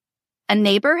 A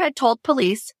neighbor had told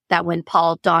police that when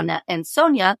Paul, Donna, and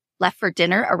Sonia left for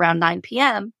dinner around 9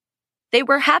 p.m., they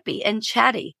were happy and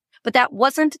chatty, but that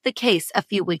wasn't the case a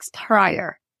few weeks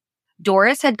prior.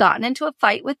 Doris had gotten into a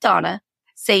fight with Donna,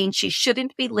 saying she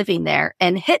shouldn't be living there,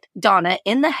 and hit Donna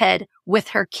in the head with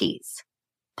her keys.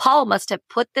 Paul must have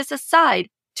put this aside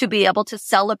to be able to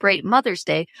celebrate Mother's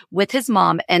Day with his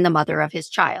mom and the mother of his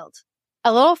child.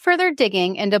 A little further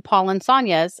digging into Paul and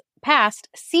Sonia's past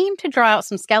seemed to draw out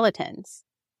some skeletons.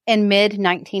 In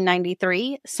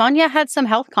mid-1993, Sonia had some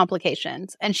health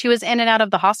complications, and she was in and out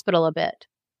of the hospital a bit.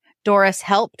 Doris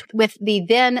helped with the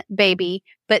then baby,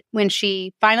 but when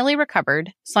she finally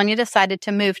recovered, Sonia decided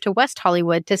to move to West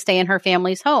Hollywood to stay in her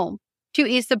family's home to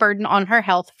ease the burden on her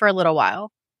health for a little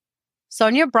while.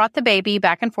 Sonia brought the baby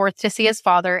back and forth to see his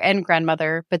father and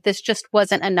grandmother, but this just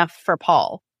wasn't enough for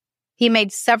Paul. He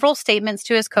made several statements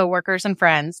to his coworkers and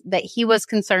friends that he was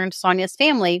concerned Sonia's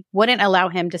family wouldn't allow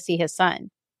him to see his son.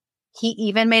 He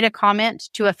even made a comment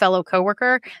to a fellow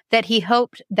coworker that he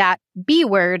hoped that B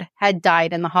word had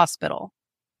died in the hospital.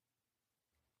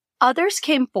 Others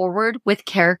came forward with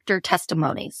character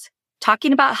testimonies,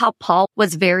 talking about how Paul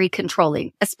was very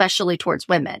controlling, especially towards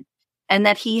women, and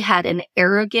that he had an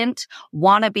arrogant,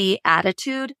 wannabe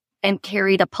attitude and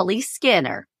carried a police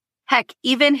scanner. Heck,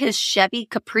 even his Chevy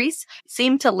Caprice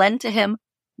seemed to lend to him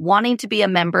wanting to be a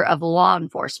member of law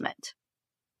enforcement.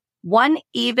 One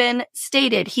even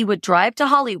stated he would drive to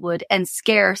Hollywood and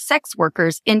scare sex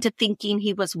workers into thinking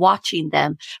he was watching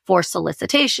them for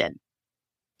solicitation.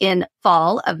 In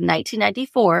fall of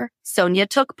 1994, Sonia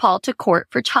took Paul to court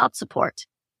for child support,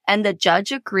 and the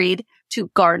judge agreed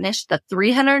to garnish the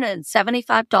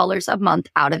 $375 a month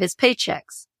out of his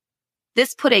paychecks.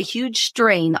 This put a huge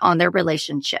strain on their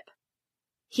relationship.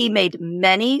 He made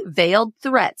many veiled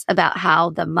threats about how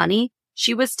the money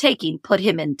she was taking put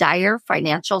him in dire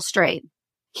financial strain.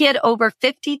 He had over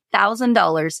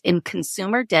 $50,000 in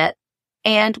consumer debt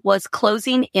and was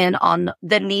closing in on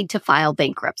the need to file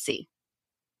bankruptcy.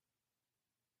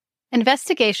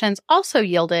 Investigations also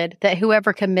yielded that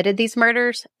whoever committed these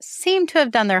murders seemed to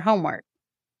have done their homework.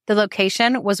 The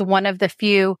location was one of the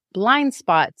few blind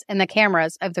spots in the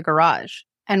cameras of the garage.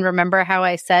 And remember how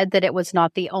I said that it was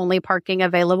not the only parking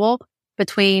available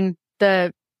between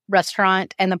the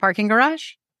restaurant and the parking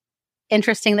garage?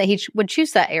 Interesting that he would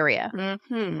choose that area.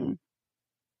 Mm-hmm.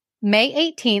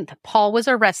 May 18th, Paul was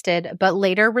arrested, but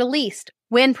later released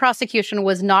when prosecution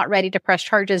was not ready to press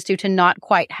charges due to not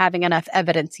quite having enough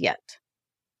evidence yet.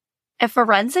 A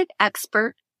forensic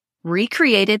expert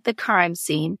recreated the crime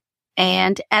scene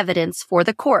and evidence for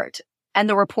the court, and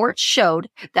the report showed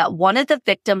that one of the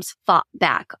victims fought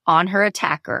back on her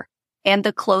attacker, and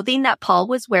the clothing that Paul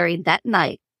was wearing that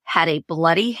night had a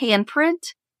bloody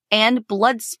handprint and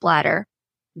blood splatter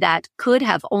that could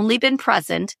have only been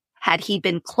present had he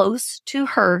been close to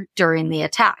her during the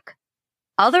attack.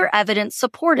 Other evidence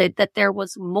supported that there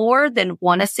was more than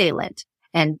one assailant,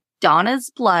 and Donna's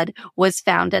blood was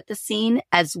found at the scene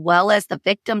as well as the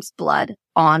victim's blood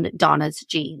on Donna's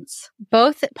jeans.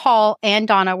 Both Paul and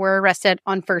Donna were arrested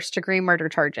on first-degree murder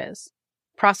charges.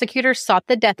 Prosecutors sought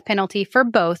the death penalty for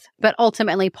both, but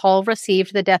ultimately Paul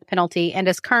received the death penalty and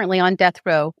is currently on death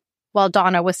row, while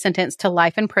Donna was sentenced to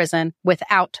life in prison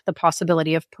without the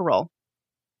possibility of parole.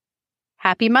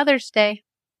 Happy Mother's Day.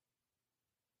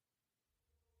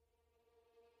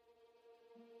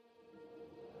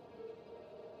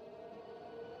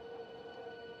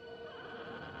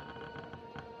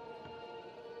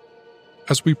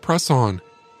 As we press on,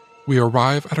 we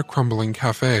arrive at a crumbling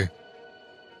cafe,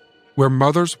 where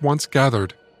mothers once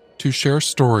gathered to share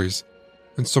stories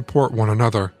and support one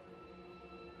another.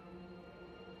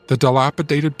 The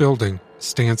dilapidated building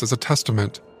stands as a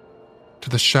testament to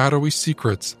the shadowy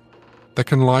secrets that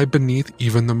can lie beneath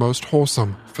even the most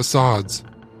wholesome facades.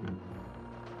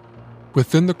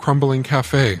 Within the crumbling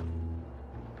cafe,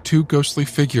 two ghostly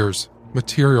figures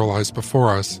materialize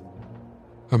before us,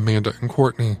 Amanda and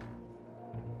Courtney.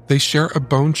 They share a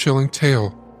bone-chilling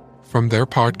tale from their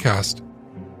podcast,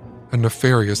 A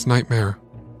Nefarious Nightmare.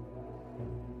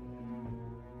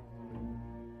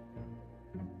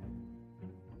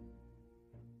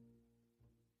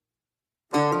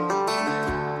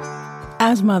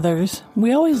 As mothers,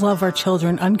 we always love our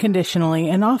children unconditionally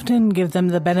and often give them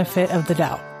the benefit of the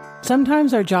doubt.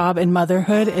 Sometimes our job in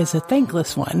motherhood is a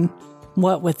thankless one.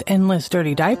 What with endless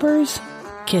dirty diapers,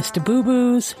 kiss to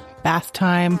boo-boos, bath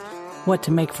time, what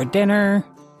to make for dinner,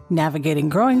 navigating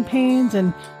growing pains,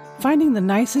 and finding the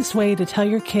nicest way to tell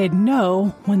your kid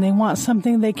no when they want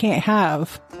something they can't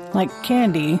have, like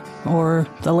candy or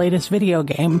the latest video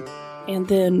game. And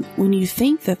then when you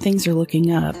think that things are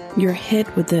looking up, you're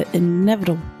hit with the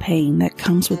inevitable pain that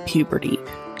comes with puberty.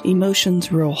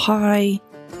 Emotions real high,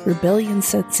 rebellion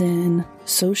sets in,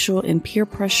 social and peer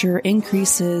pressure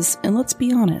increases, and let's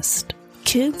be honest,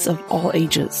 kids of all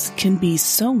ages can be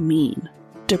so mean.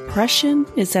 Depression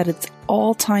is at its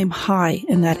all-time high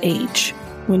in that age,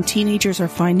 when teenagers are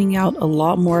finding out a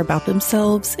lot more about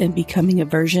themselves and becoming a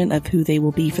version of who they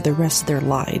will be for the rest of their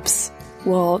lives,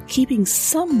 while keeping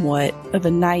somewhat of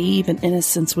a naive and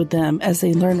innocence with them as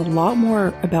they learn a lot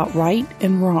more about right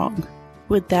and wrong.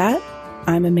 With that,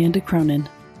 I'm Amanda Cronin.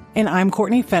 And I'm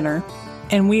Courtney Fenner,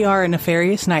 and we are A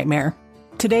Nefarious Nightmare.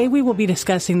 Today we will be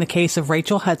discussing the case of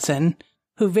Rachel Hudson,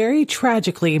 who very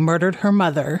tragically murdered her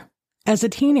mother. As a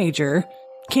teenager,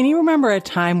 can you remember a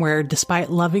time where, despite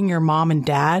loving your mom and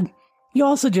dad, you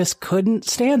also just couldn't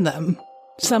stand them?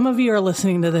 Some of you are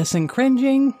listening to this and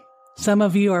cringing. Some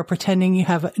of you are pretending you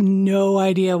have no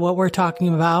idea what we're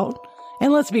talking about.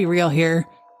 And let's be real here.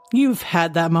 You've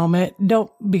had that moment. Don't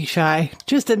be shy.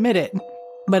 Just admit it.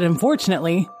 But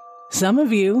unfortunately, some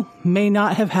of you may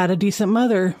not have had a decent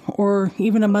mother or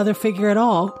even a mother figure at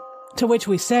all. To which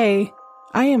we say,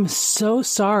 I am so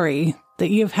sorry that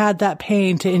you've had that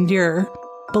pain to endure.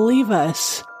 Believe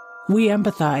us, we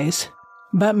empathize.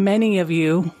 But many of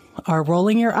you are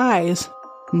rolling your eyes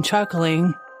and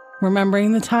chuckling,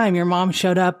 remembering the time your mom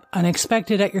showed up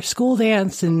unexpected at your school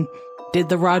dance and did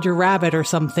the Roger Rabbit or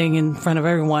something in front of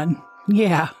everyone.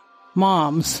 Yeah,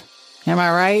 moms. Am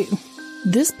I right?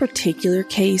 This particular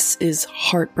case is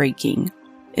heartbreaking.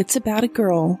 It's about a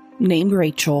girl named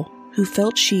Rachel who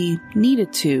felt she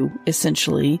needed to,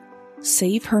 essentially,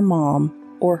 save her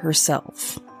mom or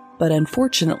herself. But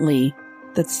unfortunately,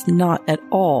 that's not at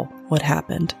all what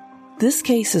happened. This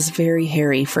case is very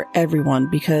hairy for everyone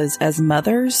because as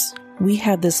mothers, we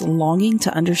have this longing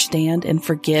to understand and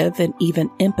forgive and even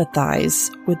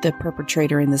empathize with the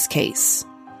perpetrator in this case,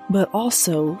 but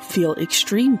also feel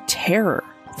extreme terror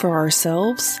for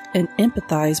ourselves and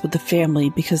empathize with the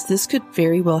family because this could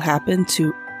very well happen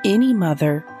to any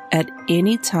mother at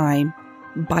any time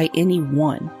by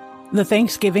anyone. The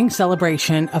Thanksgiving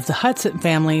celebration of the Hudson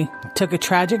family took a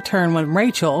tragic turn when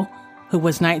Rachel, who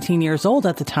was 19 years old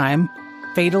at the time,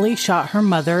 fatally shot her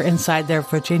mother inside their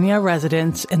Virginia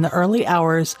residence in the early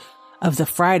hours of the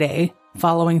Friday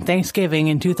following Thanksgiving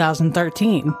in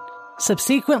 2013.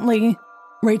 Subsequently,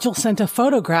 Rachel sent a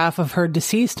photograph of her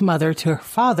deceased mother to her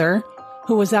father,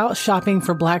 who was out shopping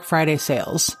for Black Friday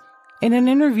sales. In an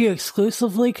interview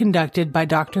exclusively conducted by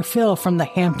Dr. Phil from the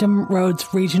Hampton Roads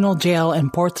Regional Jail in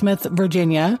Portsmouth,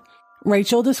 Virginia,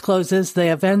 Rachel discloses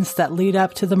the events that lead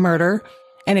up to the murder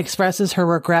and expresses her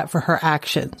regret for her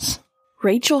actions.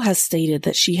 Rachel has stated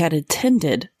that she had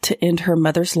intended to end her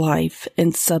mother's life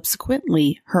and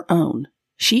subsequently her own.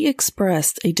 She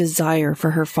expressed a desire for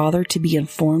her father to be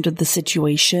informed of the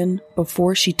situation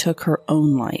before she took her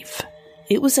own life.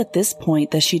 It was at this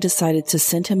point that she decided to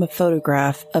send him a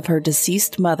photograph of her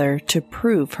deceased mother to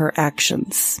prove her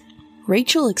actions.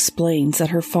 Rachel explains that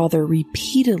her father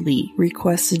repeatedly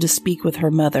requested to speak with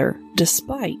her mother,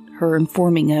 despite her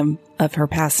informing him of her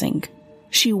passing.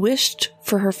 She wished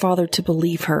for her father to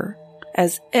believe her,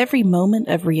 as every moment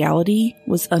of reality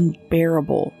was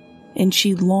unbearable, and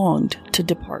she longed to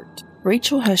depart.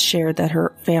 Rachel has shared that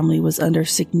her family was under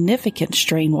significant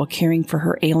strain while caring for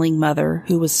her ailing mother,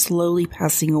 who was slowly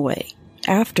passing away,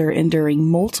 after enduring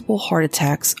multiple heart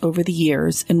attacks over the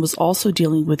years and was also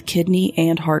dealing with kidney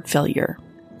and heart failure.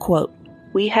 Quote,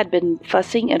 "We had been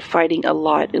fussing and fighting a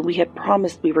lot, and we had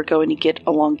promised we were going to get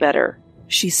along better,"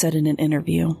 she said in an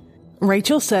interview.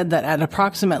 Rachel said that at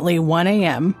approximately 1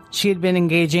 a.m., she had been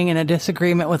engaging in a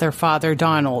disagreement with her father,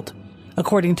 Donald.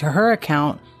 According to her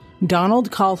account, Donald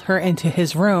called her into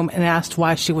his room and asked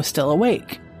why she was still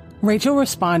awake. Rachel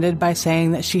responded by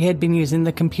saying that she had been using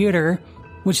the computer,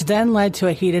 which then led to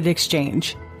a heated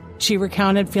exchange. She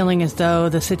recounted feeling as though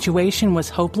the situation was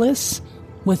hopeless,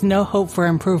 with no hope for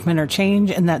improvement or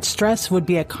change, and that stress would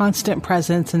be a constant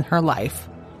presence in her life.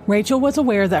 Rachel was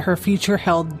aware that her future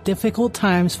held difficult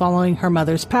times following her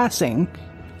mother's passing,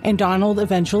 and Donald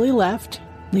eventually left,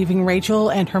 leaving Rachel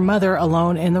and her mother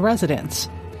alone in the residence.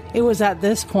 It was at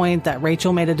this point that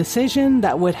Rachel made a decision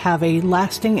that would have a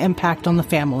lasting impact on the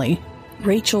family.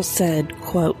 Rachel said,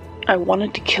 quote, "I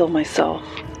wanted to kill myself.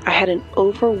 I had an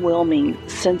overwhelming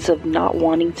sense of not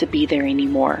wanting to be there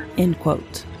anymore," end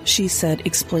quote. She said,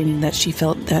 explaining that she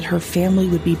felt that her family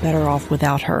would be better off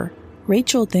without her.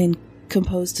 Rachel then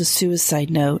composed a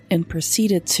suicide note and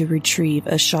proceeded to retrieve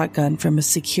a shotgun from a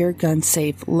secure gun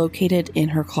safe located in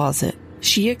her closet.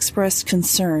 She expressed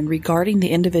concern regarding the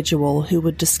individual who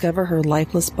would discover her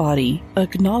lifeless body,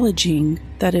 acknowledging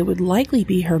that it would likely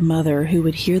be her mother who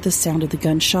would hear the sound of the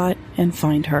gunshot and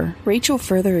find her. Rachel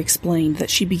further explained that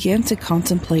she began to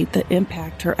contemplate the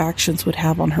impact her actions would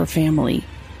have on her family,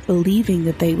 believing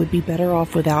that they would be better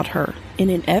off without her.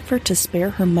 In an effort to spare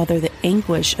her mother the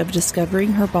anguish of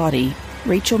discovering her body,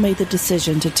 Rachel made the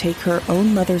decision to take her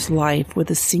own mother's life with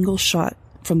a single shot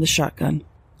from the shotgun.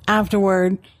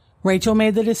 Afterward, Rachel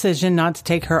made the decision not to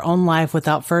take her own life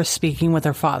without first speaking with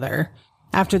her father.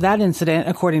 After that incident,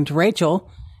 according to Rachel,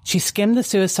 she skimmed the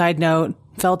suicide note,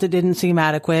 felt it didn't seem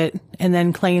adequate, and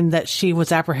then claimed that she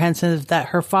was apprehensive that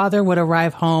her father would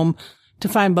arrive home to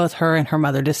find both her and her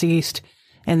mother deceased,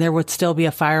 and there would still be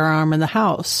a firearm in the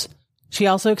house. She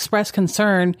also expressed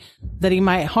concern that he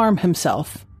might harm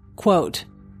himself. Quote,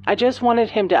 "I just wanted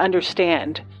him to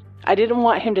understand. I didn't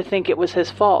want him to think it was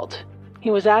his fault. He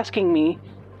was asking me,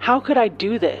 how could I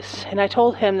do this? And I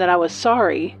told him that I was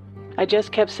sorry. I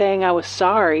just kept saying I was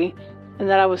sorry and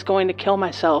that I was going to kill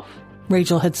myself,"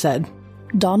 Rachel had said.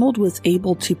 Donald was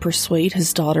able to persuade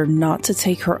his daughter not to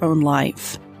take her own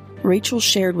life. Rachel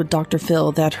shared with Dr.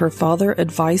 Phil that her father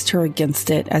advised her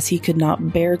against it as he could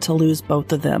not bear to lose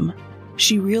both of them.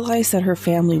 She realized that her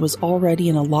family was already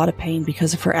in a lot of pain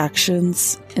because of her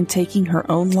actions, and taking her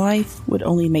own life would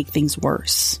only make things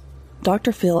worse.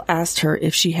 Dr. Phil asked her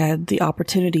if she had the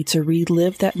opportunity to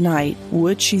relive that night,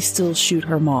 would she still shoot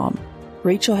her mom?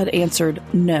 Rachel had answered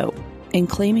no, and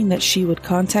claiming that she would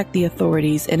contact the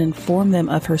authorities and inform them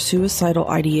of her suicidal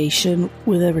ideation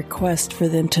with a request for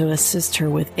them to assist her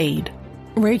with aid.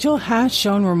 Rachel has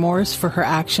shown remorse for her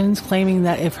actions, claiming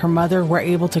that if her mother were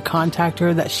able to contact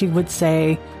her, that she would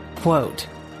say, quote,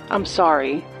 I'm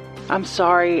sorry and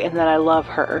that I love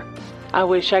her. I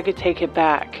wish I could take it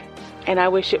back. And I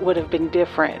wish it would have been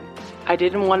different. I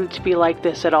didn't want it to be like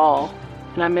this at all.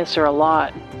 And I miss her a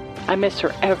lot. I miss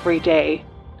her every day.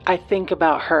 I think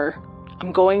about her.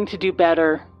 I'm going to do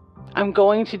better. I'm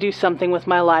going to do something with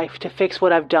my life to fix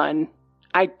what I've done.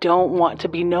 I don't want to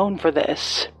be known for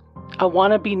this. I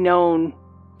want to be known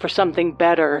for something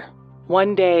better.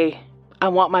 One day, I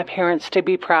want my parents to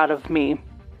be proud of me.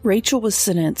 Rachel was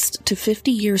sentenced to 50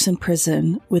 years in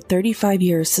prison with 35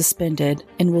 years suspended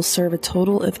and will serve a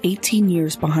total of 18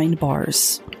 years behind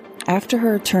bars. After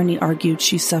her attorney argued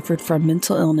she suffered from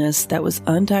mental illness that was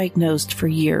undiagnosed for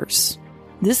years.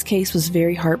 This case was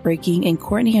very heartbreaking, and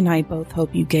Courtney and I both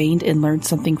hope you gained and learned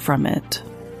something from it.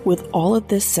 With all of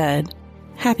this said,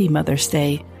 happy Mother's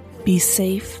Day. Be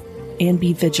safe and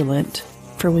be vigilant,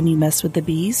 for when you mess with the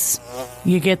bees,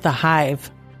 you get the hive.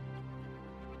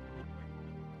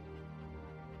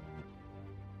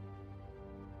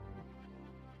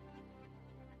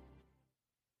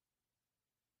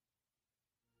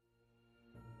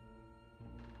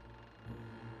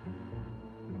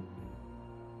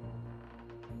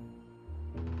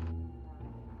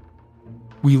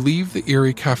 We leave the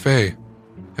eerie cafe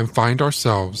and find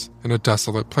ourselves in a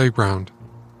desolate playground,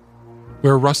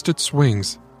 where rusted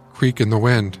swings creak in the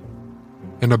wind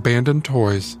and abandoned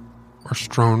toys are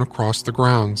strewn across the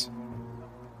grounds.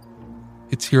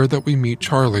 It's here that we meet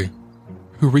Charlie,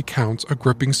 who recounts a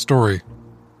gripping story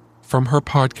from her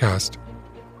podcast,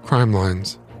 Crime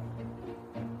Lines.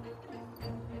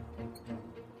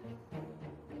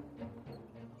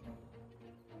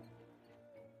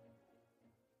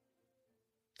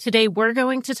 Today, we're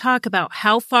going to talk about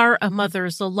how far a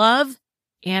mother's love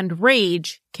and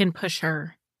rage can push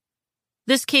her.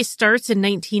 This case starts in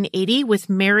 1980 with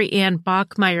Mary Ann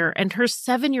Bachmeyer and her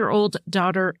 7-year-old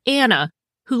daughter, Anna,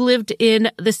 who lived in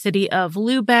the city of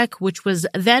Lübeck, which was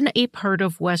then a part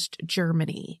of West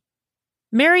Germany.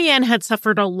 Mary Ann had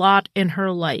suffered a lot in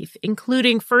her life,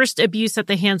 including first abuse at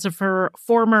the hands of her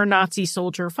former Nazi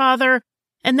soldier father,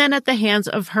 and then at the hands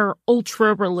of her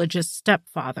ultra-religious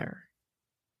stepfather.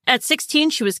 At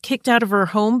 16, she was kicked out of her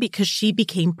home because she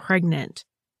became pregnant.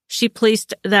 She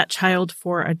placed that child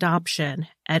for adoption.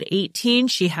 At 18,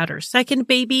 she had her second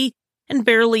baby, and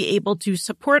barely able to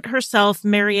support herself,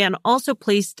 Mary Ann also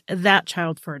placed that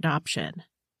child for adoption.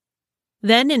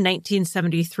 Then in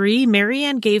 1973, Mary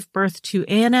Ann gave birth to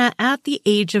Anna at the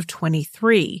age of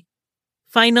 23.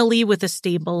 Finally, with a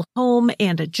stable home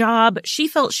and a job, she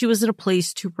felt she was in a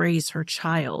place to raise her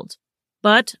child.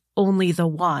 But only the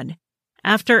one.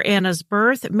 After Anna's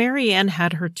birth, Mary Ann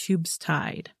had her tubes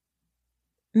tied.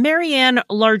 Mary Ann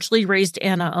largely raised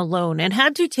Anna alone and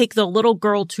had to take the little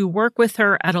girl to work with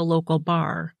her at a local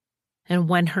bar. And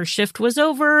when her shift was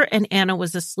over and Anna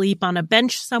was asleep on a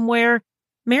bench somewhere,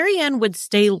 Mary Ann would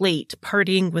stay late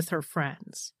partying with her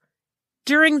friends.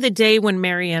 During the day when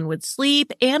Mary Ann would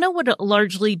sleep, Anna would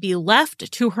largely be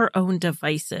left to her own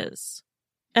devices.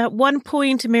 At one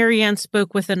point, Mary Ann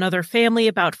spoke with another family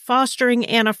about fostering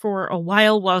Anna for a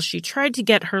while she tried to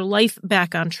get her life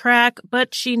back on track,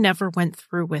 but she never went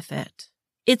through with it.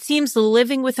 It seems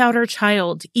living without her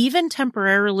child, even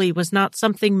temporarily, was not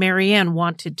something Mary Ann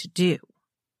wanted to do.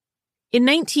 In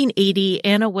 1980,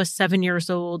 Anna was 7 years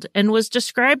old and was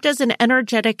described as an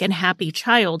energetic and happy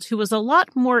child who was a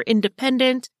lot more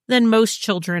independent than most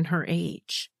children her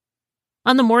age.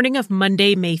 On the morning of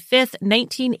Monday, May 5th,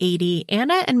 1980,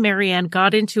 Anna and Mary Ann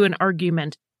got into an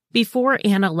argument before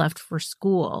Anna left for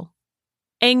school.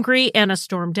 Angry, Anna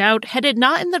stormed out, headed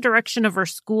not in the direction of her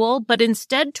school, but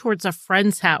instead towards a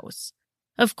friend's house.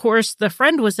 Of course, the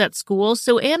friend was at school,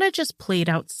 so Anna just played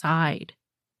outside.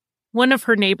 One of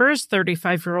her neighbors,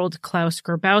 35-year-old Klaus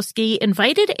Grabowski,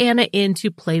 invited Anna in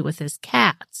to play with his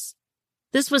cats.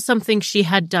 This was something she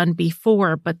had done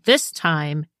before, but this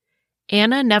time,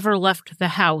 Anna never left the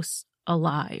house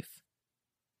alive.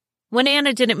 When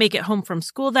Anna didn't make it home from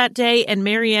school that day and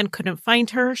Mary Ann couldn't find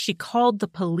her, she called the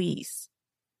police.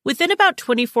 Within about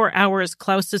 24 hours,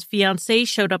 Klaus's fiancé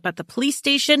showed up at the police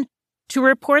station to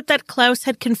report that Klaus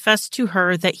had confessed to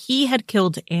her that he had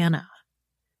killed Anna.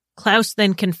 Klaus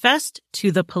then confessed to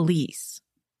the police.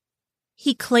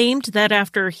 He claimed that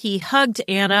after he hugged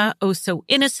Anna, oh so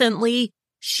innocently,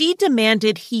 she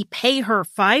demanded he pay her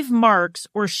 5 marks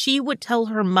or she would tell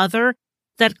her mother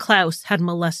that Klaus had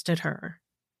molested her.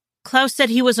 Klaus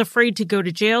said he was afraid to go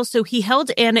to jail, so he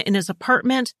held Anna in his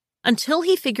apartment until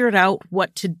he figured out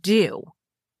what to do.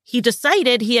 He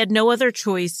decided he had no other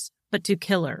choice but to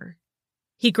kill her.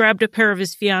 He grabbed a pair of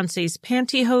his fiancé's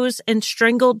pantyhose and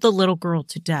strangled the little girl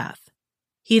to death.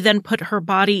 He then put her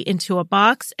body into a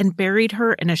box and buried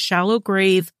her in a shallow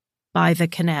grave by the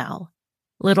canal.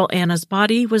 Little Anna's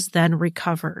body was then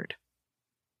recovered.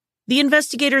 The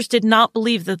investigators did not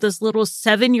believe that this little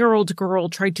 7-year-old girl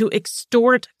tried to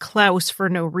extort Klaus for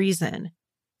no reason.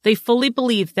 They fully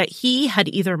believed that he had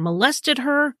either molested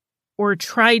her or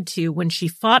tried to when she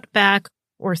fought back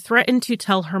or threatened to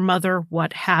tell her mother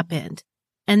what happened.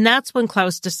 And that's when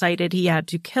Klaus decided he had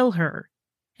to kill her.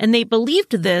 And they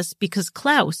believed this because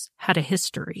Klaus had a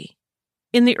history.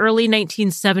 In the early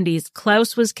 1970s,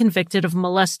 Klaus was convicted of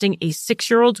molesting a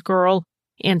 6-year-old girl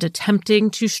and attempting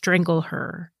to strangle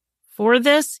her. For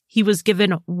this, he was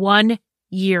given 1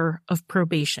 year of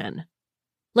probation.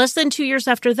 Less than 2 years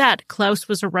after that, Klaus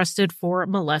was arrested for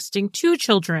molesting 2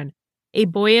 children, a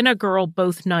boy and a girl,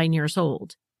 both 9 years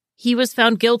old. He was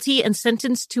found guilty and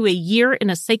sentenced to a year in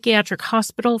a psychiatric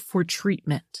hospital for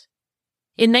treatment.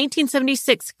 In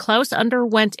 1976, Klaus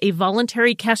underwent a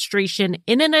voluntary castration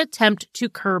in an attempt to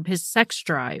curb his sex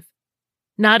drive.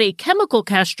 Not a chemical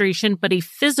castration, but a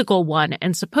physical one,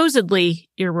 and supposedly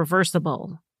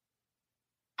irreversible.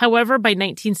 However, by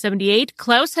 1978,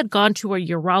 Klaus had gone to a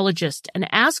urologist and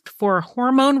asked for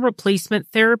hormone replacement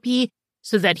therapy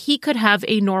so that he could have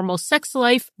a normal sex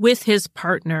life with his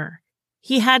partner.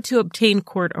 He had to obtain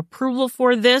court approval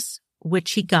for this,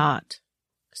 which he got.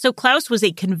 So Klaus was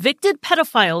a convicted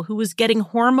pedophile who was getting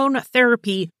hormone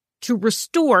therapy to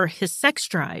restore his sex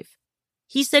drive.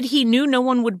 He said he knew no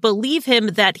one would believe him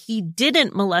that he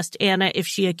didn't molest Anna if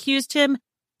she accused him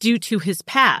due to his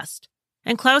past.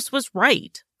 And Klaus was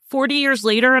right. 40 years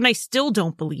later, and I still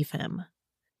don't believe him.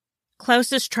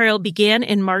 Klaus's trial began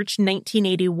in March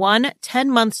 1981, 10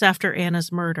 months after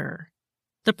Anna's murder.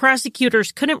 The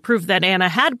prosecutors couldn't prove that Anna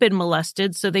had been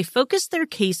molested, so they focused their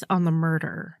case on the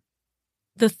murder.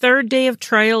 The third day of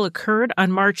trial occurred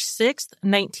on March 6,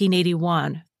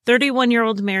 1981.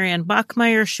 31-year-old Marianne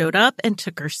Bachmeier showed up and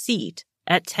took her seat.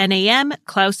 At 10 a.m.,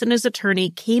 Klaus and his attorney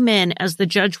came in as the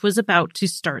judge was about to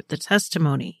start the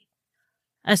testimony.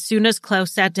 As soon as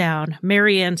Klaus sat down,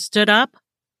 Marianne stood up,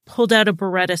 pulled out a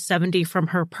Beretta 70 from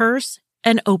her purse,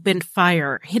 and opened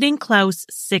fire, hitting Klaus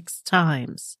 6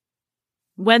 times.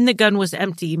 When the gun was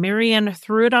empty, Marianne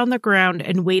threw it on the ground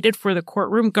and waited for the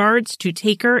courtroom guards to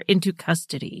take her into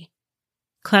custody.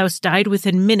 Klaus died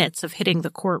within minutes of hitting the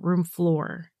courtroom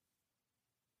floor.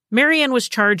 Marianne was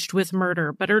charged with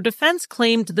murder, but her defense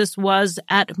claimed this was,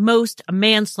 at most,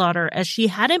 manslaughter as she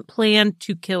hadn't planned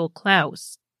to kill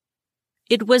Klaus.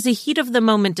 It was a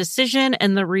heat-of-the-moment decision,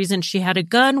 and the reason she had a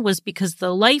gun was because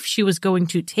the life she was going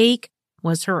to take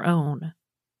was her own.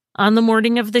 On the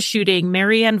morning of the shooting,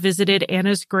 Marianne visited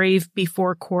Anna's grave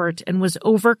before court and was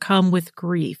overcome with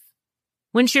grief.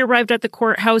 When she arrived at the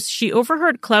courthouse, she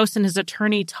overheard Klaus and his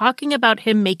attorney talking about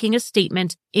him making a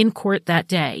statement in court that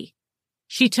day.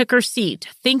 She took her seat,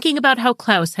 thinking about how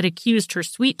Klaus had accused her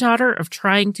sweet daughter of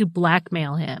trying to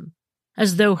blackmail him,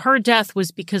 as though her death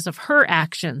was because of her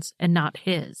actions and not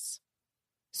his.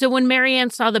 So when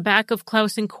Marianne saw the back of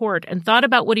Klaus in court and thought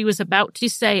about what he was about to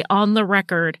say on the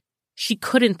record, she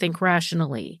couldn't think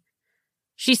rationally.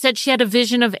 She said she had a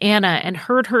vision of Anna and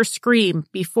heard her scream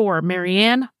before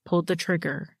Marianne pulled the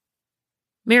trigger.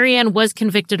 Marianne was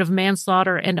convicted of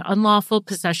manslaughter and unlawful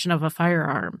possession of a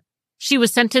firearm. She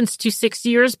was sentenced to 6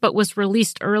 years but was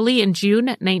released early in June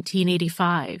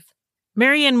 1985.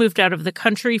 Marianne moved out of the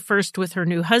country first with her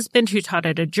new husband who taught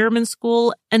at a German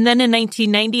school, and then in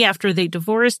 1990, after they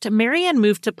divorced, Marianne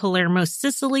moved to Palermo,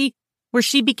 Sicily, where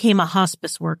she became a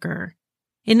hospice worker.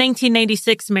 In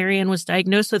 1996, Marianne was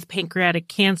diagnosed with pancreatic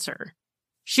cancer.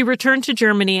 She returned to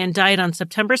Germany and died on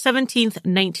September 17,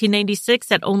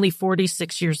 1996, at only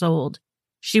 46 years old.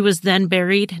 She was then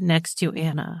buried next to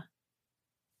Anna.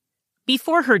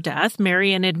 Before her death,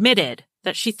 Marianne admitted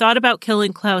that she thought about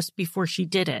killing Klaus before she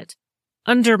did it,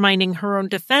 undermining her own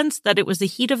defense that it was a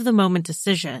heat-of-the-moment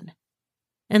decision.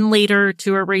 And later,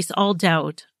 to erase all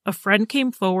doubt, a friend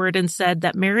came forward and said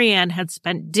that Marianne had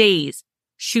spent days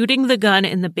shooting the gun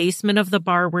in the basement of the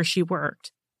bar where she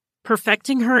worked,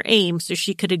 perfecting her aim so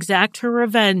she could exact her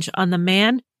revenge on the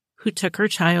man who took her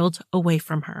child away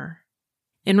from her.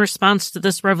 In response to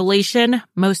this revelation,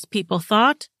 most people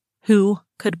thought, who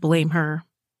could blame her?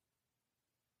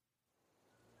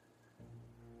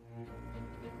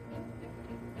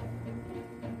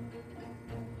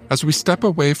 As we step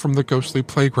away from the ghostly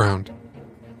playground,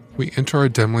 we enter a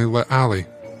dimly lit alley,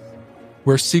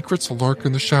 where secrets lurk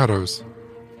in the shadows.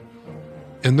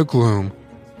 In the gloom,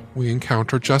 we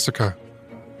encounter Jessica,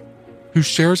 who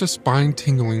shares a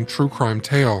spine-tingling true crime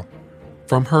tale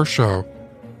from her show,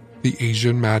 the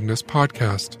Asian Madness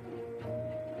Podcast.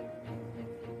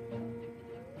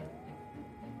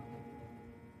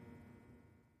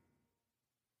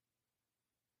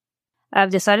 I've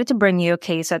decided to bring you a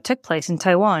case that took place in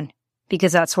Taiwan,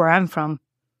 because that's where I'm from.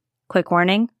 Quick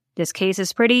warning, this case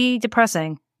is pretty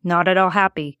depressing, not at all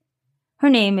happy. Her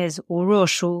name is Wu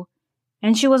Ruoshu,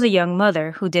 and she was a young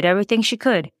mother who did everything she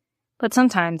could, but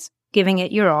sometimes giving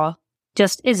it your all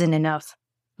just isn't enough.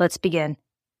 Let's begin.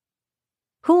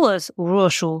 Who was Wu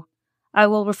Ruoshu? I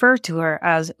will refer to her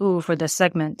as Wu for this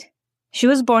segment. She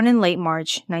was born in late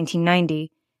March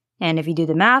 1990, and if you do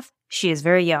the math, she is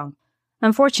very young.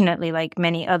 Unfortunately, like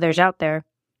many others out there,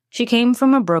 she came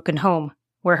from a broken home,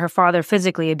 where her father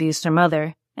physically abused her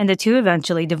mother, and the two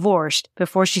eventually divorced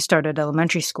before she started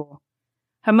elementary school.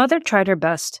 Her mother tried her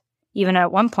best, even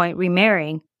at one point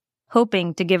remarrying,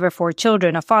 hoping to give her 4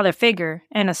 children a father figure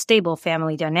and a stable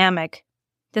family dynamic.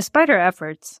 Despite her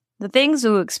efforts, the things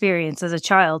Wu experienced as a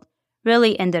child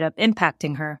really ended up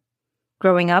impacting her.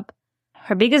 Growing up,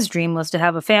 her biggest dream was to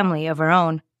have a family of her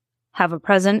own, have a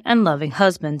present and loving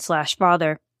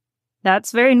husband/father.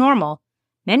 That's very normal.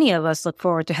 Many of us look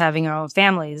forward to having our own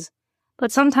families, but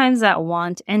sometimes that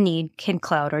want and need can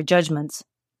cloud our judgments.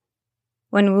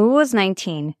 When Wu was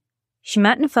 19, she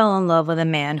met and fell in love with a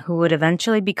man who would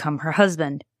eventually become her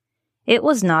husband. It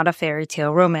was not a fairy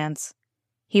tale romance.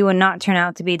 He would not turn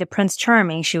out to be the Prince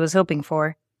Charming she was hoping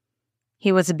for.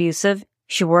 He was abusive,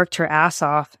 she worked her ass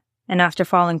off, and after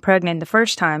falling pregnant the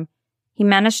first time, he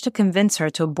managed to convince her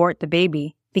to abort the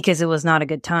baby because it was not a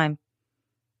good time.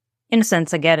 In a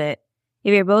sense, I get it.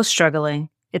 If you're both struggling,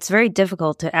 it's very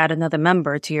difficult to add another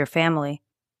member to your family.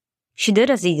 She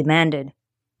did as he demanded,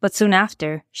 but soon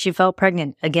after, she fell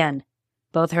pregnant again.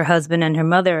 Both her husband and her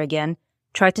mother again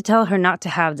tried to tell her not to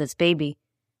have this baby,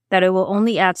 that it will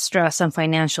only add stress and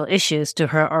financial issues to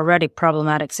her already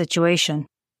problematic situation.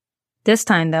 This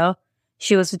time, though,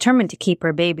 she was determined to keep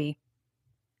her baby.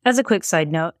 As a quick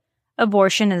side note,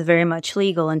 abortion is very much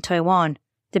legal in Taiwan,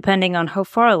 depending on how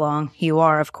far along you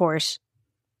are, of course.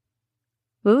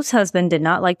 Wu's husband did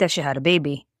not like that she had a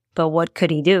baby, but what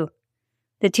could he do?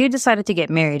 The two decided to get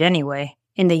married anyway,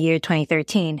 in the year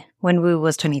 2013, when Wu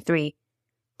was 23.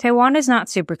 Taiwan is not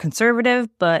super conservative,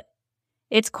 but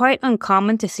it's quite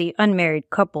uncommon to see unmarried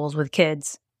couples with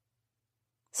kids.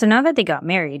 So now that they got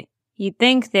married, you'd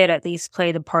think they'd at least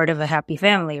play the part of a happy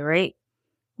family, right?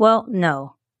 Well,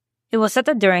 no. It was said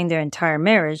that during their entire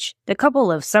marriage, the couple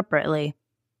lived separately.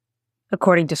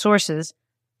 According to sources,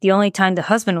 the only time the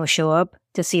husband would show up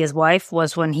to see his wife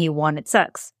was when he wanted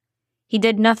sex. He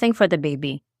did nothing for the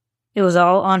baby. It was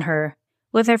all on her,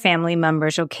 with her family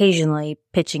members occasionally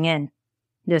pitching in.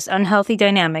 This unhealthy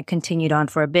dynamic continued on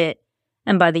for a bit,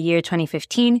 and by the year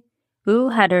 2015, Wu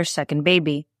had her second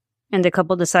baby, and the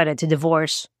couple decided to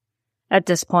divorce. At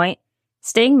this point,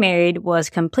 staying married was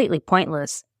completely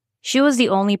pointless. She was the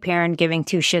only parent giving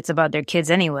two shits about their kids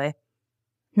anyway.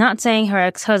 Not saying her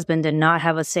ex-husband did not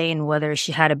have a say in whether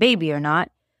she had a baby or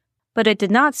not, but it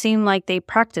did not seem like they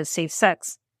practiced safe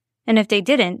sex. And if they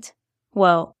didn't,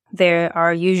 well, there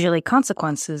are usually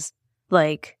consequences,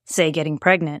 like, say, getting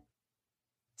pregnant.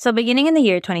 So beginning in the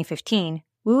year 2015,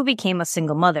 Wu became a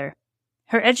single mother.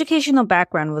 Her educational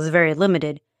background was very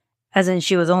limited, as in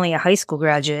she was only a high school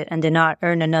graduate and did not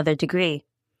earn another degree.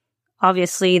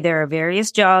 Obviously, there are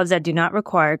various jobs that do not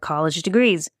require college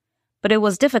degrees, but it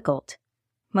was difficult.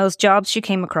 Most jobs she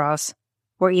came across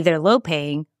were either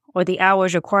low-paying or the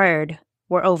hours required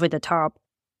were over the top.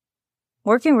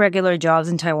 Working regular jobs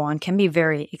in Taiwan can be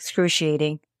very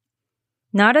excruciating.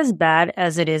 Not as bad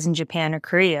as it is in Japan or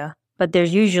Korea, but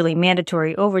there's usually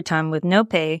mandatory overtime with no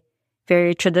pay,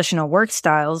 very traditional work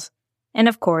styles, and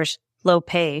of course, low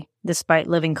pay, despite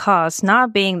living costs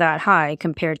not being that high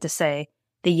compared to, say,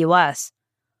 the US.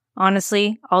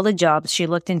 Honestly, all the jobs she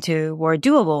looked into were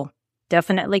doable.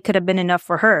 Definitely could have been enough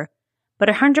for her, but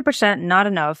 100% not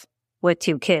enough with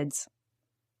two kids.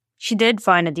 She did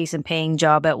find a decent paying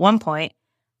job at one point,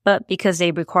 but because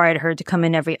they required her to come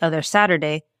in every other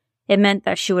Saturday, it meant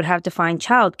that she would have to find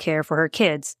childcare for her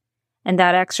kids, and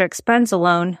that extra expense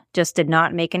alone just did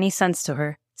not make any sense to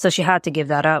her, so she had to give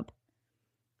that up.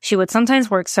 She would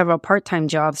sometimes work several part-time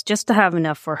jobs just to have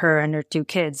enough for her and her two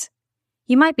kids.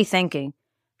 You might be thinking,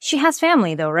 she has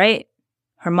family though, right?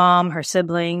 Her mom, her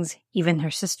siblings, even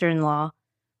her sister-in-law.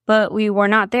 But we were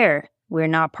not there. We're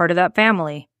not part of that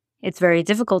family. It's very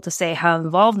difficult to say how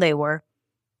involved they were,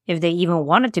 if they even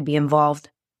wanted to be involved,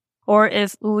 or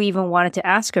if Wu even wanted to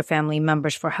ask her family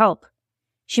members for help.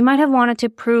 She might have wanted to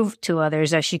prove to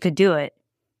others that she could do it,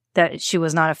 that she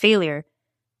was not a failure,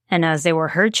 and as they were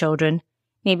her children,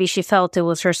 maybe she felt it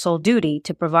was her sole duty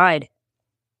to provide.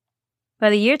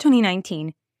 By the year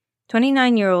 2019,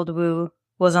 29-year-old Wu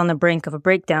was on the brink of a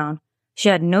breakdown. She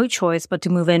had no choice but to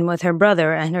move in with her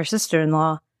brother and her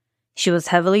sister-in-law. She was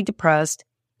heavily depressed,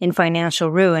 in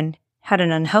financial ruin, had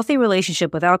an unhealthy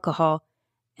relationship with alcohol,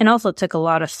 and also took a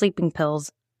lot of sleeping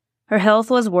pills. Her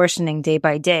health was worsening day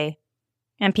by day,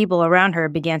 and people around her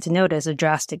began to notice a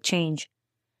drastic change.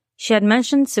 She had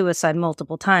mentioned suicide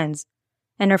multiple times,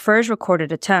 and her first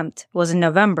recorded attempt was in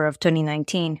November of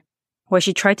 2019, where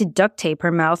she tried to duct tape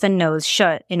her mouth and nose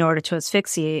shut in order to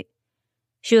asphyxiate.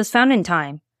 She was found in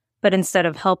time, but instead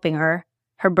of helping her,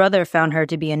 her brother found her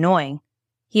to be annoying.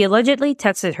 He allegedly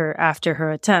texted her after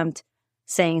her attempt,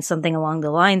 saying something along the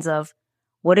lines of,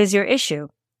 "What is your issue?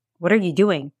 What are you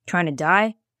doing? Trying to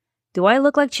die? Do I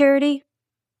look like Charity?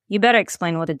 You better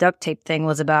explain what the duct tape thing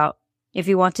was about. If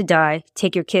you want to die,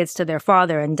 take your kids to their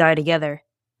father and die together.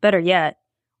 Better yet,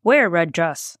 wear a red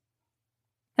dress."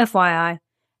 FYI,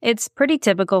 it's pretty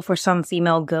typical for some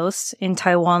female ghosts in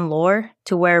Taiwan lore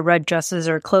to wear red dresses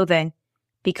or clothing,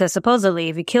 because supposedly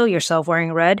if you kill yourself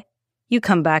wearing red, you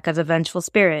come back as a vengeful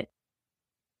spirit.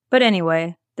 But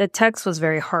anyway, the text was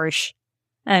very harsh.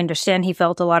 I understand he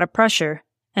felt a lot of pressure,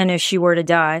 and if she were to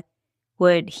die,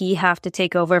 would he have to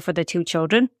take over for the two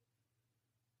children?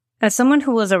 As someone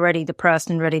who was already depressed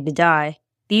and ready to die,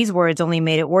 these words only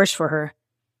made it worse for her.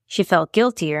 She felt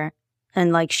guiltier,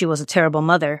 and like she was a terrible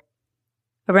mother.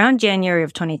 Around January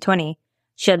of 2020,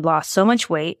 she had lost so much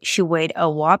weight she weighed a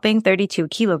whopping 32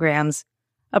 kilograms,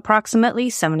 approximately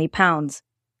 70 pounds.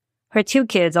 Her two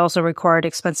kids also required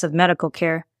expensive medical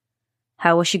care.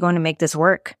 How was she going to make this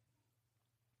work?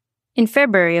 In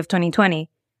February of 2020,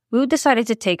 Wu decided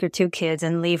to take her two kids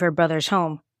and leave her brother's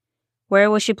home. Where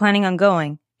was she planning on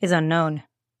going is unknown.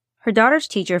 Her daughter's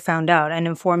teacher found out and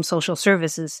informed social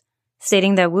services,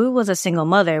 stating that Wu was a single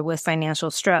mother with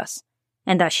financial stress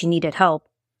and that she needed help.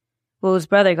 Wu's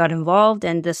brother got involved,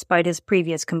 and despite his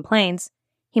previous complaints,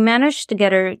 he managed to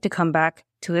get her to come back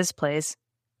to his place,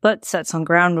 but set some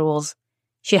ground rules.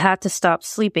 She had to stop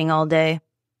sleeping all day,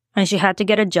 and she had to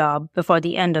get a job before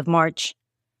the end of March.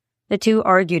 The two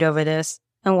argued over this,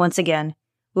 and once again,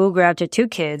 Wu grabbed her 2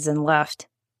 kids and left.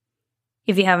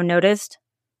 If you haven't noticed,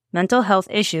 mental health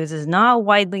issues is not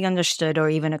widely understood or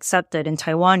even accepted in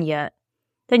Taiwan yet.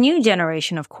 The new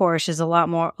generation, of course, is a lot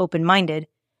more open-minded,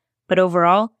 but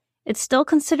overall, it's still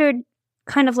considered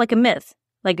kind of like a myth,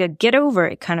 like a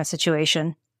get-over-it kind of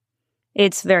situation.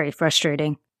 It's very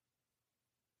frustrating.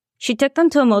 She took them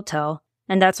to a motel,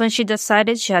 and that's when she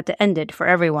decided she had to end it for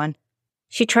everyone.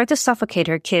 She tried to suffocate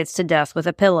her kids to death with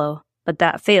a pillow, but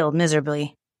that failed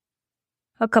miserably.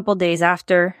 A couple days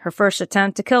after her first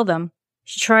attempt to kill them,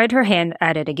 she tried her hand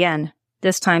at it again,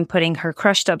 this time putting her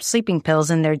crushed-up sleeping pills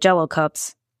in their Jell-O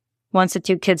cups. Once the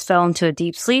 2 kids fell into a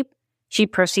deep sleep, she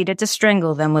proceeded to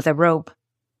strangle them with a rope.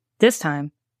 This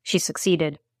time, she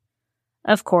succeeded.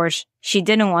 Of course, she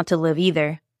didn't want to live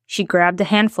either. She grabbed a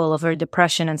handful of her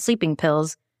depression and sleeping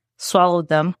pills, swallowed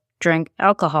them, drank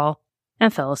alcohol,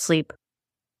 and fell asleep.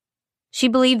 She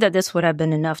believed that this would have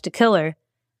been enough to kill her,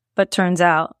 but turns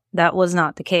out that was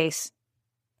not the case.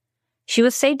 She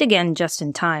was saved again just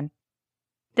in time.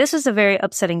 This is a very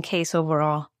upsetting case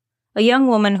overall. A young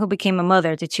woman who became a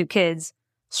mother to 2 kids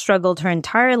struggled her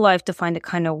entire life to find the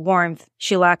kind of warmth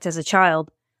she lacked as a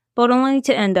child, but only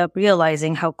to end up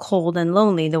realizing how cold and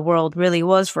lonely the world really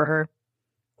was for her.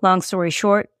 Long story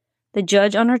short, the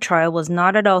judge on her trial was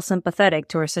not at all sympathetic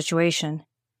to her situation.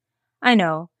 I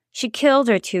know, she killed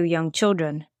her 2 young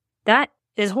children. That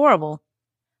is horrible.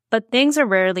 But things are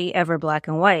rarely ever black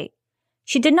and white.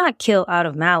 She did not kill out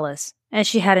of malice, and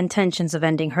she had intentions of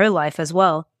ending her life as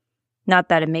well. Not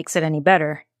that it makes it any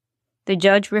better. The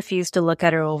judge refused to look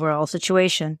at her overall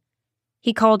situation.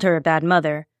 He called her a bad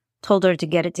mother, told her to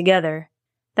get it together,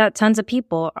 that tons of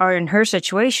people are in her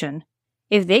situation.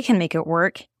 If they can make it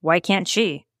work, why can't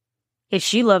she? If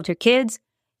she loved her kids,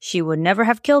 she would never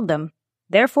have killed them.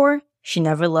 Therefore, she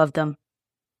never loved them.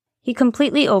 He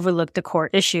completely overlooked the court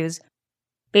issues,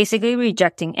 basically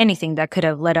rejecting anything that could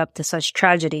have led up to such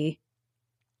tragedy.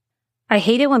 I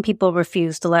hate it when people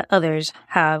refuse to let others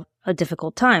have a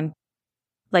difficult time.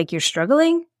 Like you're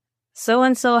struggling?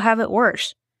 So-and-so have it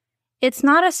worse. It's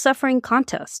not a suffering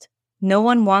contest. No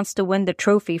one wants to win the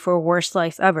trophy for worst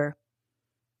life ever.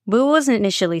 Wu was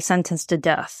initially sentenced to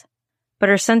death, but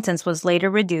her sentence was later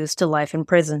reduced to life in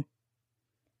prison.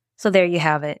 So there you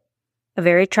have it. A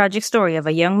very tragic story of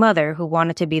a young mother who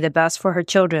wanted to be the best for her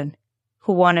children,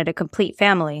 who wanted a complete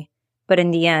family, but in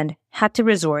the end had to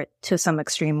resort to some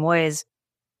extreme ways.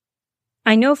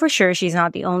 I know for sure she's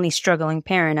not the only struggling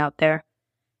parent out there.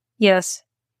 Yes,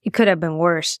 it could have been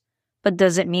worse, but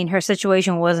does it mean her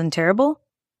situation wasn't terrible?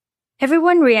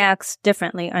 Everyone reacts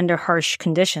differently under harsh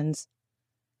conditions.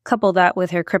 Couple that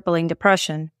with her crippling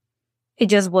depression. It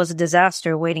just was a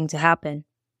disaster waiting to happen.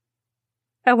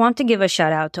 I want to give a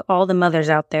shout out to all the mothers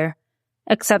out there,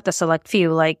 except a select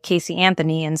few like Casey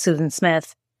Anthony and Susan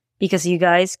Smith, because you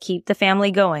guys keep the family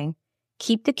going,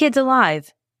 keep the kids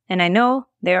alive, and I know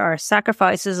there are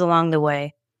sacrifices along the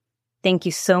way. Thank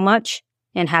you so much,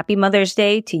 and happy Mother's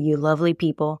Day to you lovely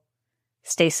people.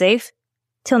 Stay safe.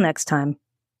 Till next time.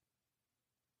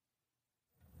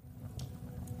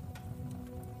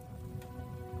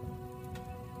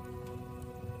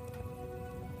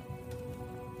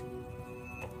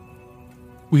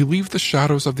 We leave the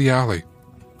shadows of the alley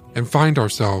and find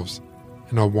ourselves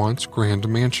in a once grand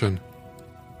mansion,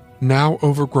 now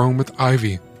overgrown with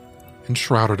ivy and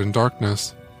shrouded in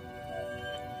darkness.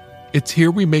 It's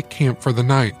here we make camp for the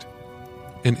night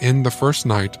and end the first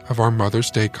night of our Mother's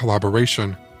Day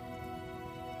collaboration.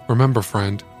 Remember,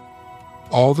 friend,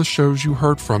 all the shows you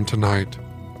heard from tonight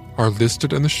are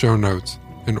listed in the show notes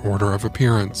in order of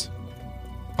appearance,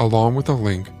 along with a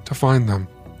link to find them.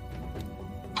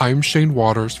 I'm Shane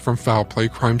Waters from Foul Play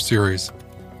Crime Series.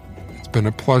 It's been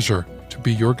a pleasure to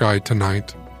be your guide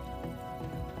tonight.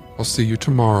 I'll see you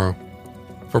tomorrow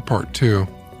for part 2.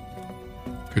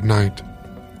 Good night.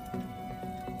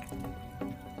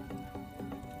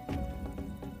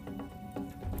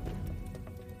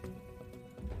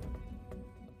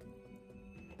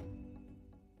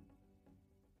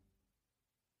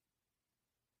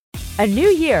 A new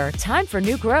year, time for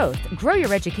new growth. Grow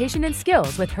your education and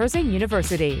skills with Herzing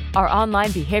University. Our online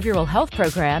behavioral health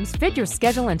programs fit your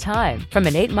schedule and time. From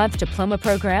an 8-month diploma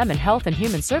program in health and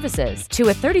human services to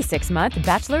a 36-month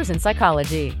bachelor's in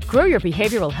psychology. Grow your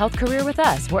behavioral health career with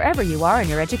us wherever you are in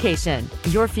your education.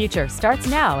 Your future starts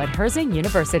now at Herzing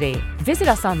University. Visit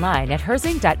us online at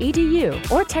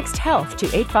herzing.edu or text health to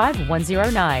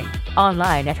 85109.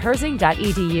 Online at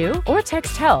herzing.edu or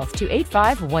text health to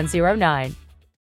 85109.